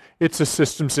program. It's a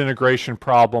systems integration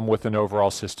problem with an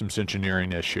overall systems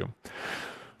engineering issue.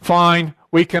 Fine,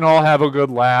 we can all have a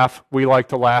good laugh. We like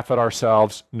to laugh at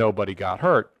ourselves. Nobody got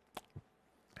hurt.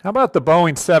 How about the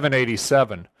Boeing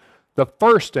 787? The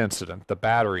first incident, the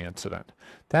battery incident.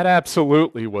 That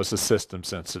absolutely was a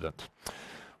systems incident.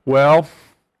 Well,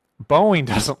 Boeing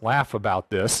doesn't laugh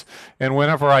about this, and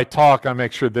whenever I talk, I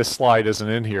make sure this slide isn't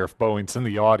in here if Boeing's in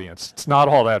the audience. It's not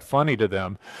all that funny to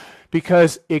them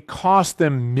because it cost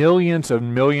them millions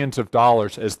and millions of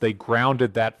dollars as they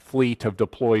grounded that fleet of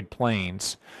deployed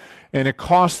planes, and it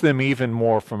cost them even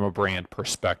more from a brand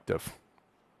perspective.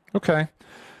 Okay,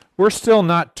 we're still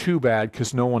not too bad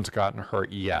because no one's gotten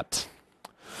hurt yet.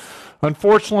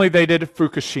 Unfortunately, they did at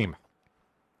Fukushima.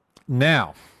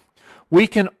 Now, we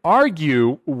can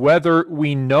argue whether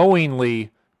we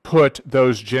knowingly put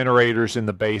those generators in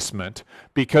the basement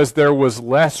because there was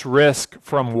less risk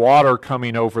from water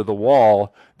coming over the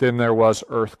wall than there was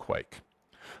earthquake.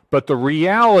 But the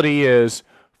reality is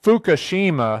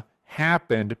Fukushima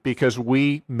happened because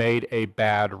we made a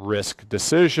bad risk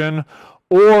decision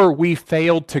or we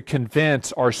failed to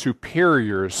convince our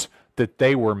superiors that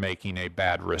they were making a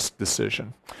bad risk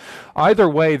decision. Either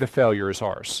way, the failure is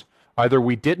ours. Either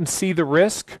we didn't see the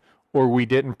risk or we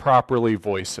didn't properly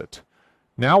voice it.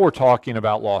 Now we're talking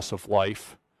about loss of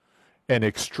life, an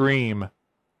extreme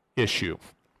issue.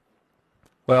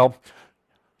 Well,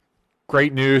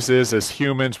 great news is as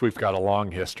humans, we've got a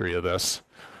long history of this.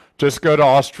 Just go to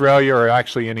Australia or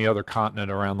actually any other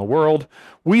continent around the world.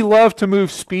 We love to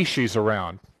move species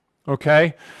around,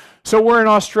 okay? So we're in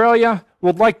Australia,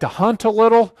 we'd like to hunt a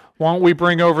little. Why don't we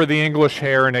bring over the English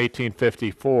hare in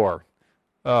 1854?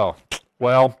 Oh,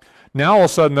 well, now all of a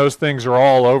sudden those things are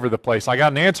all over the place. I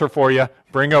got an answer for you.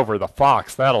 Bring over the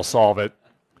fox. That'll solve it.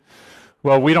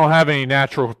 Well, we don't have any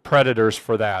natural predators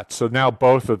for that, so now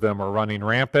both of them are running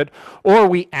rampant. Or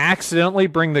we accidentally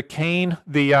bring the cane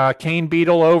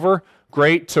beetle over.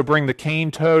 Great, so bring the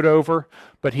cane toad over,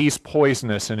 but he's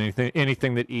poisonous and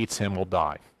anything that eats him will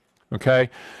die. Okay?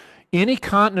 Any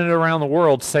continent around the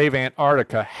world, save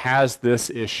Antarctica, has this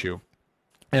issue.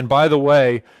 And by the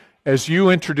way, as you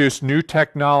introduce new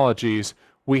technologies,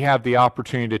 we have the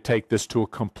opportunity to take this to a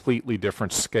completely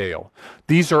different scale.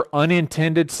 These are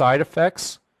unintended side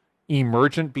effects,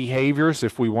 emergent behaviors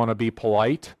if we want to be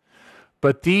polite,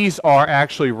 but these are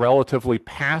actually relatively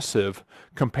passive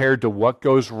compared to what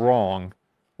goes wrong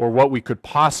or what we could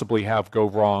possibly have go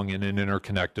wrong in an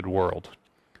interconnected world.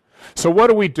 So what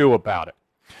do we do about it?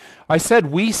 I said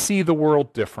we see the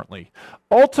world differently.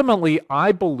 Ultimately,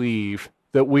 I believe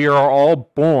that we are all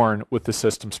born with the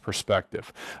systems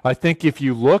perspective. I think if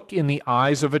you look in the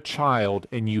eyes of a child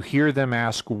and you hear them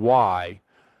ask why,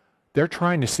 they're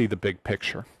trying to see the big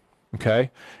picture,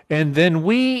 okay? And then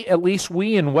we, at least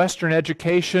we in Western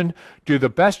education, do the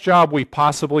best job we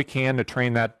possibly can to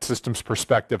train that systems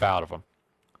perspective out of them.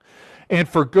 And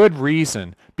for good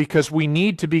reason, because we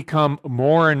need to become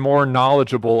more and more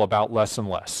knowledgeable about less and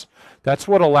less. That's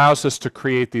what allows us to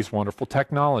create these wonderful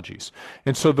technologies.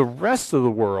 And so the rest of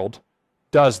the world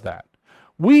does that.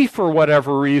 We, for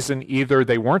whatever reason, either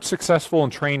they weren't successful in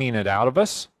training it out of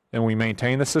us, and we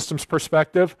maintain the systems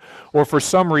perspective, or for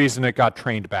some reason it got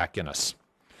trained back in us.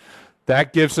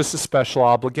 That gives us a special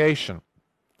obligation.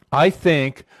 I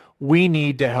think we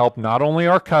need to help not only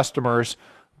our customers,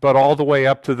 but all the way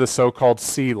up to the so-called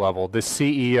C level, the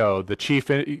CEO, the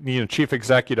chief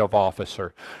executive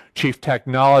officer, chief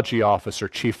technology officer,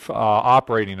 chief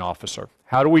operating officer.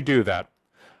 How do we do that?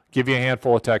 Give you a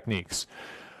handful of techniques.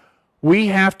 We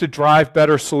have to drive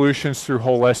better solutions through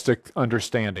holistic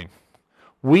understanding.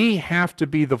 We have to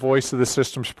be the voice of the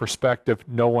system's perspective.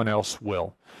 No one else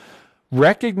will.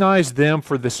 Recognize them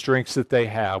for the strengths that they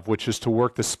have, which is to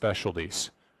work the specialties.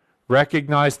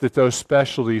 Recognize that those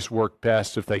specialties work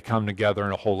best if they come together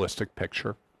in a holistic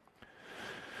picture.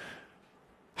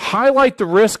 Highlight the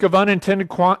risk of unintended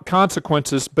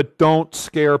consequences, but don't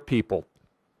scare people.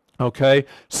 Okay?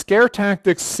 Scare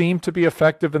tactics seem to be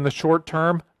effective in the short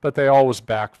term, but they always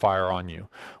backfire on you.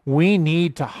 We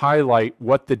need to highlight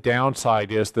what the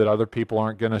downside is that other people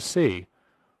aren't going to see.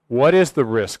 What is the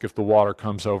risk if the water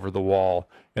comes over the wall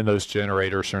and those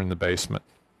generators are in the basement?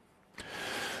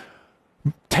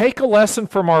 Take a lesson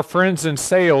from our friends in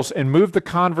sales and move the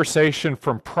conversation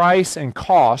from price and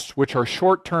cost, which are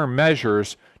short-term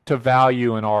measures, to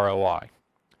value and ROI.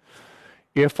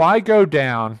 If I go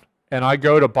down and I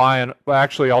go to buy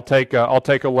actually I'll take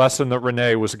a lesson that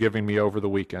Renee was giving me over the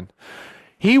weekend.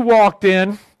 He walked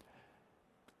in.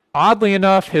 Oddly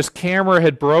enough, his camera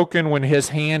had broken when his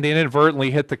hand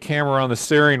inadvertently hit the camera on the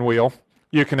steering wheel.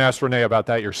 You can ask Renee about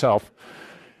that yourself.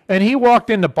 And he walked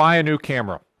in to buy a new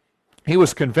camera. He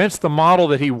was convinced the model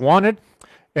that he wanted,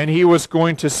 and he was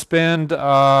going to spend,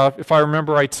 if I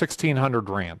remember right, 1,600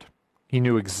 Rand. He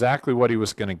knew exactly what he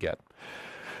was going to get.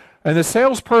 And the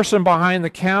salesperson behind the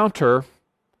counter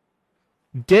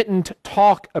didn't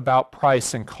talk about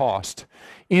price and cost.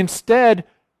 Instead,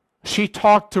 she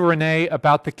talked to Renee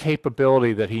about the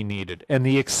capability that he needed and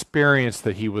the experience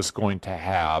that he was going to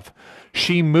have.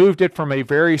 She moved it from a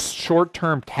very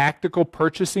short-term tactical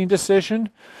purchasing decision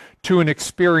to an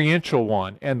experiential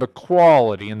one, and the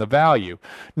quality and the value.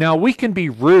 Now, we can be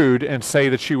rude and say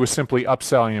that she was simply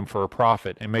upselling him for a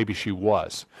profit, and maybe she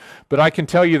was. But I can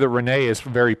tell you that Renee is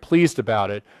very pleased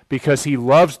about it because he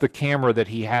loves the camera that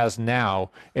he has now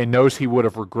and knows he would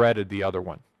have regretted the other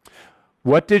one.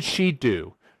 What did she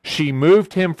do? She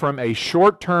moved him from a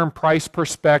short-term price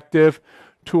perspective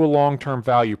to a long-term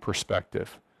value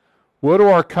perspective. What do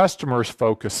our customers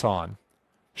focus on?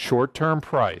 Short-term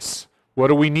price. What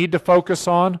do we need to focus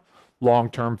on?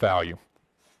 Long-term value.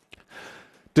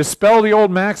 Dispel the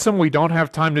old maxim, we don't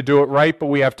have time to do it right, but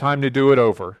we have time to do it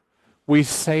over. We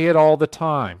say it all the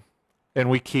time, and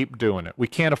we keep doing it. We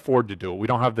can't afford to do it. We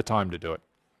don't have the time to do it.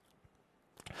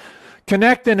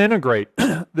 Connect and integrate.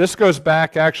 This goes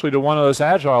back actually to one of those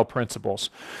agile principles.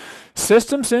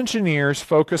 Systems engineers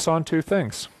focus on two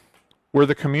things. We're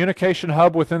the communication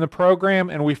hub within the program,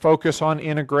 and we focus on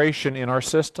integration in our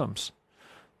systems.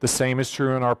 The same is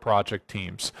true in our project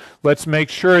teams. Let's make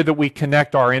sure that we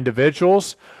connect our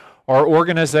individuals, our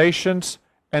organizations,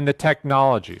 and the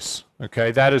technologies.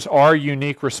 Okay, that is our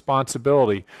unique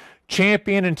responsibility.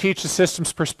 Champion and teach the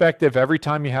systems perspective every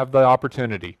time you have the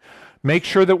opportunity. Make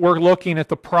sure that we're looking at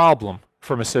the problem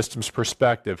from a systems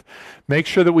perspective. Make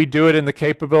sure that we do it in the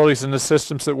capabilities and the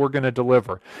systems that we're going to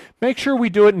deliver. Make sure we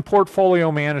do it in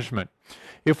portfolio management.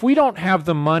 If we don't have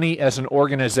the money as an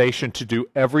organization to do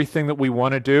everything that we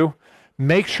want to do,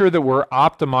 make sure that we're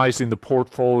optimizing the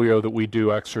portfolio that we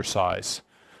do exercise.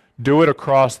 Do it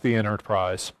across the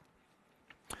enterprise.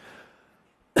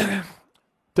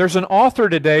 There's an author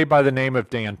today by the name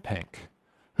of Dan Pink,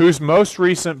 whose most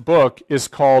recent book is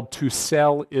called To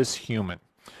Sell is Human.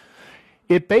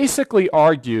 It basically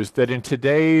argues that in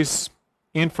today's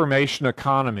information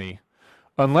economy,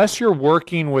 unless you're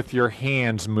working with your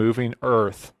hands moving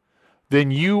earth,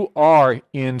 then you are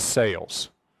in sales.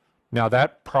 Now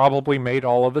that probably made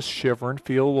all of us shiver and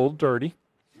feel a little dirty,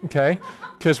 okay,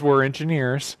 because we're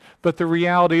engineers, but the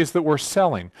reality is that we're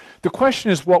selling. The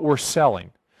question is what we're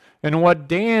selling. And what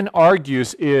Dan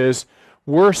argues is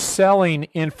we're selling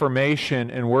information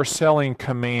and we're selling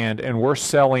command and we're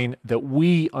selling that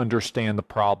we understand the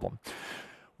problem.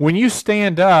 When you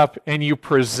stand up and you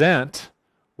present,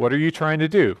 what are you trying to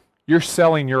do? You're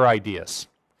selling your ideas.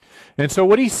 And so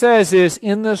what he says is,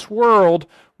 in this world,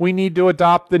 we need to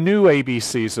adopt the new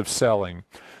ABCs of selling.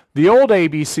 The old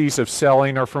ABCs of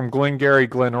selling are from Glengarry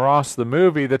Glen Ross, the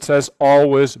movie, that says,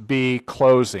 always be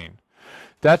closing.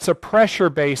 That's a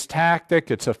pressure-based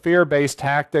tactic, it's a fear-based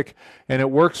tactic, and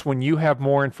it works when you have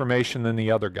more information than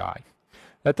the other guy.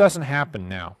 That doesn't happen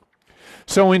now.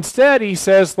 So instead, he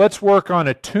says, let's work on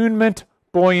attunement,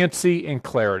 buoyancy, and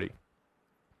clarity.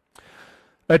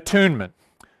 Attunement.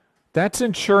 That's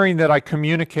ensuring that I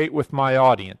communicate with my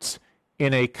audience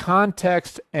in a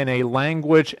context and a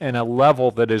language and a level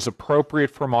that is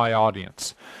appropriate for my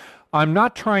audience. I'm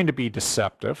not trying to be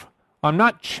deceptive. I'm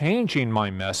not changing my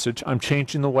message. I'm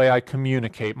changing the way I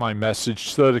communicate my message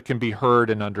so that it can be heard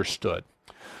and understood.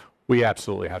 We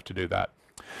absolutely have to do that.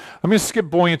 I'm going to skip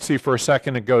buoyancy for a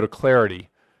second and go to clarity.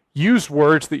 Use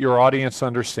words that your audience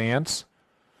understands.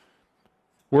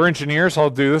 We're engineers, I'll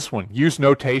do this one. Use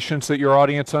notations that your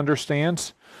audience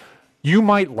understands. You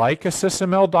might like a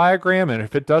SysML diagram, and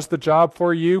if it does the job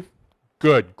for you,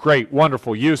 good, great,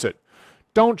 wonderful, use it.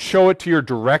 Don't show it to your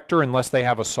director unless they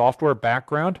have a software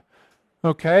background,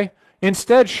 okay?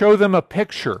 Instead, show them a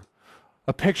picture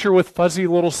with fuzzy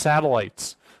little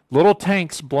satellites, little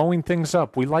tanks blowing things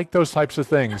up. We like those types of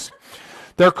things.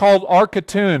 They're called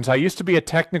cartoons. I used to be a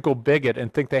technical bigot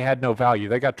and think they had no value.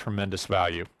 They got tremendous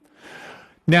value.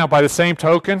 Now, by the same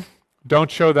token,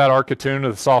 don't show that cartoon to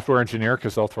the software engineer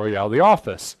because they'll throw you out of the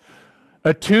office.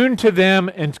 Attune to them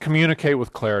and communicate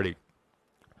with clarity.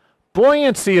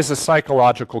 Buoyancy is a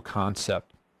psychological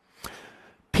concept.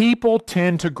 People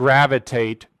tend to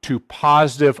gravitate to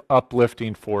positive,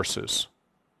 uplifting forces,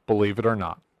 believe it or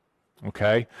not.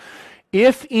 Okay?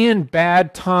 If in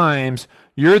bad times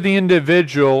you're the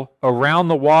individual around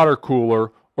the water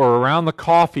cooler or around the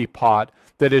coffee pot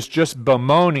that is just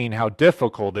bemoaning how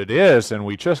difficult it is, and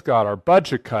we just got our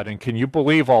budget cut, and can you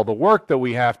believe all the work that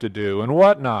we have to do and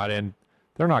whatnot, and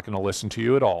they're not going to listen to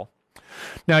you at all.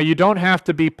 Now, you don't have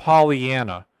to be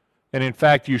Pollyanna, and in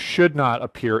fact, you should not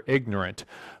appear ignorant,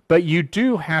 but you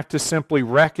do have to simply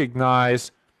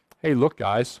recognize, hey, look,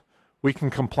 guys, we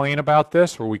can complain about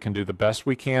this, or we can do the best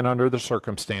we can under the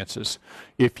circumstances.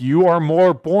 If you are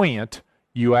more buoyant,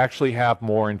 you actually have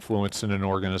more influence in an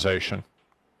organization.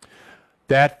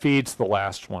 That feeds the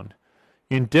last one.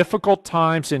 In difficult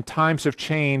times, in times of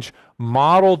change,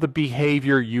 model the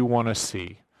behavior you want to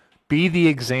see. Be the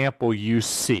example you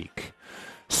seek.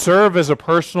 Serve as a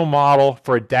personal model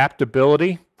for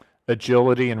adaptability,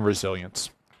 agility, and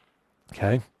resilience.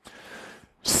 Okay?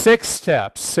 6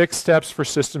 steps for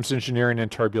systems engineering in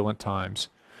turbulent times.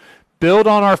 Build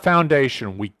on our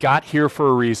foundation. We got here for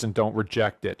a reason. Don't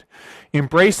reject it.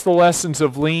 Embrace the lessons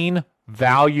of lean.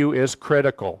 Value is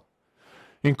critical.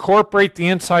 Incorporate the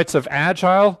insights of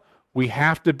Agile. We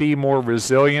have to be more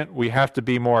resilient. We have to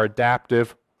be more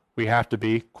adaptive. We have to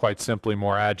be, quite simply,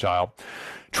 more agile.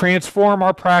 Transform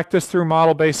our practice through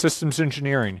model-based systems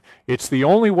engineering. It's the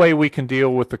only way we can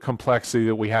deal with the complexity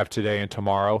that we have today and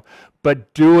tomorrow,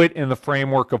 but do it in the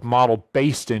framework of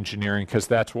model-based engineering because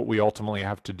that's what we ultimately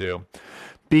have to do.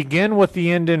 Begin with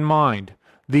the end in mind.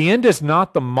 The end is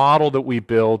not the model that we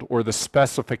build or the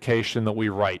specification that we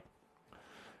write.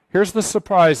 Here's the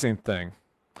surprising thing.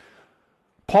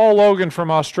 Paul Logan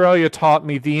from Australia taught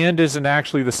me the end isn't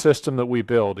actually the system that we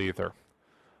build either.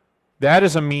 That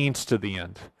is a means to the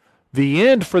end. The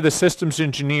end for the systems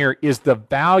engineer is the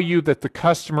value that the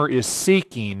customer is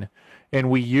seeking, and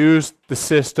we use the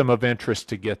system of interest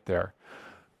to get there.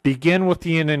 Begin with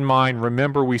the end in mind.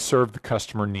 Remember, we serve the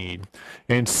customer need.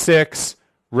 And 6,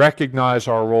 recognize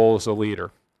our role as a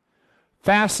leader.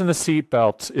 Fasten the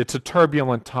seatbelts. It's a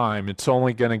turbulent time. It's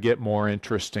only going to get more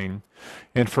interesting.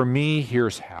 And for me,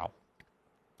 here's how.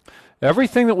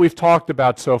 Everything that we've talked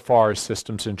about so far is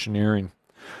systems engineering.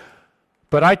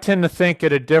 But I tend to think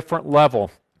at a different level.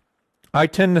 I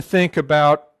tend to think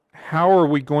about how are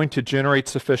we going to generate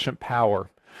sufficient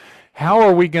power? How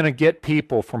are we going to get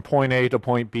people from point A to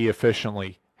point B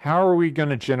efficiently? How are we going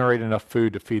to generate enough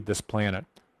food to feed this planet?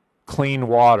 Clean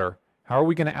water. How are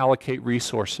we going to allocate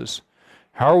resources?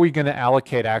 How are we going to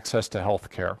allocate access to health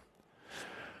care?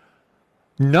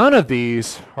 None of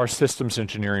these are systems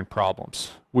engineering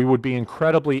problems. We would be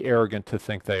incredibly arrogant to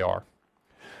think they are.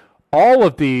 All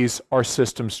of these are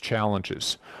systems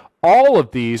challenges. All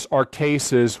of these are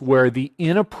cases where the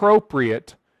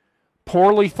inappropriate,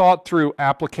 poorly thought through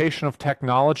application of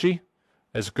technology,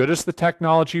 as good as the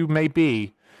technology may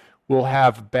be, will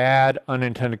have bad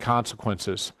unintended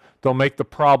consequences. They'll make the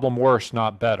problem worse,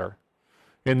 not better.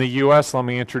 In the U.S., let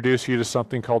me introduce you to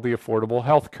something called the Affordable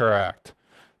Health Care Act.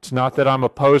 It's not that I'm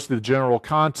opposed to the general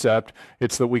concept,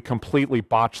 it's that we completely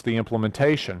botched the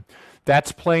implementation.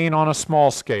 That's playing on a small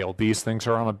scale. These things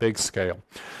are on a big scale.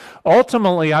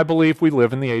 Ultimately, I believe we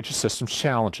live in the age of systems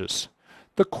challenges.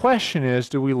 The question is,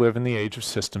 do we live in the age of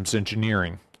systems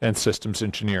engineering and systems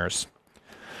engineers?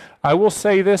 I will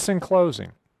say this in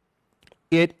closing.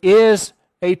 It is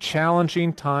a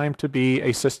challenging time to be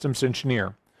a systems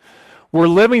engineer. We're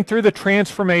living through the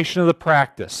transformation of the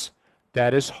practice.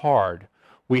 That is hard.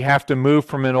 We have to move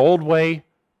from an old way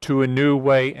to a new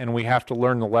way, and we have to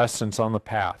learn the lessons on the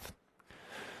path.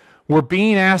 We're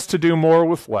being asked to do more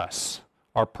with less.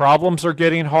 Our problems are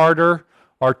getting harder.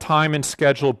 Our time and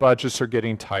schedule budgets are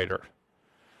getting tighter.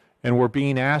 and we're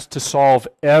being asked to solve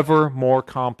ever more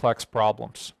complex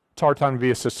problems. It's a hard time to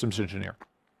be a systems engineer.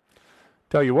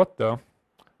 Tell you what, though,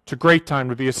 it's a great time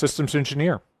to be a systems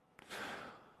engineer.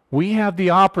 We have the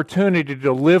opportunity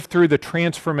to live through the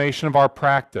transformation of our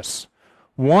practice.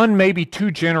 One, maybe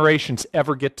two generations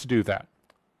ever get to do that.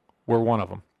 We're one of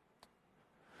them.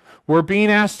 We're being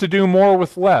asked to do more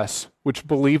with less, which,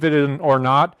 believe it or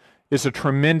not, is a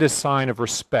tremendous sign of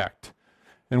respect.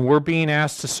 And we're being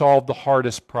asked to solve the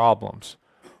hardest problems.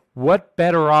 What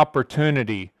better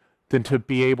opportunity than to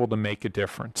be able to make a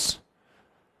difference?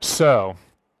 So,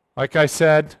 like I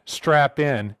said, strap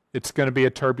in. It's going to be a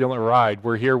turbulent ride.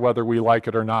 We're here whether we like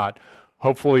it or not.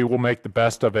 Hopefully we'll make the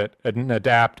best of it and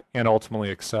adapt and ultimately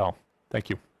excel. Thank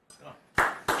you.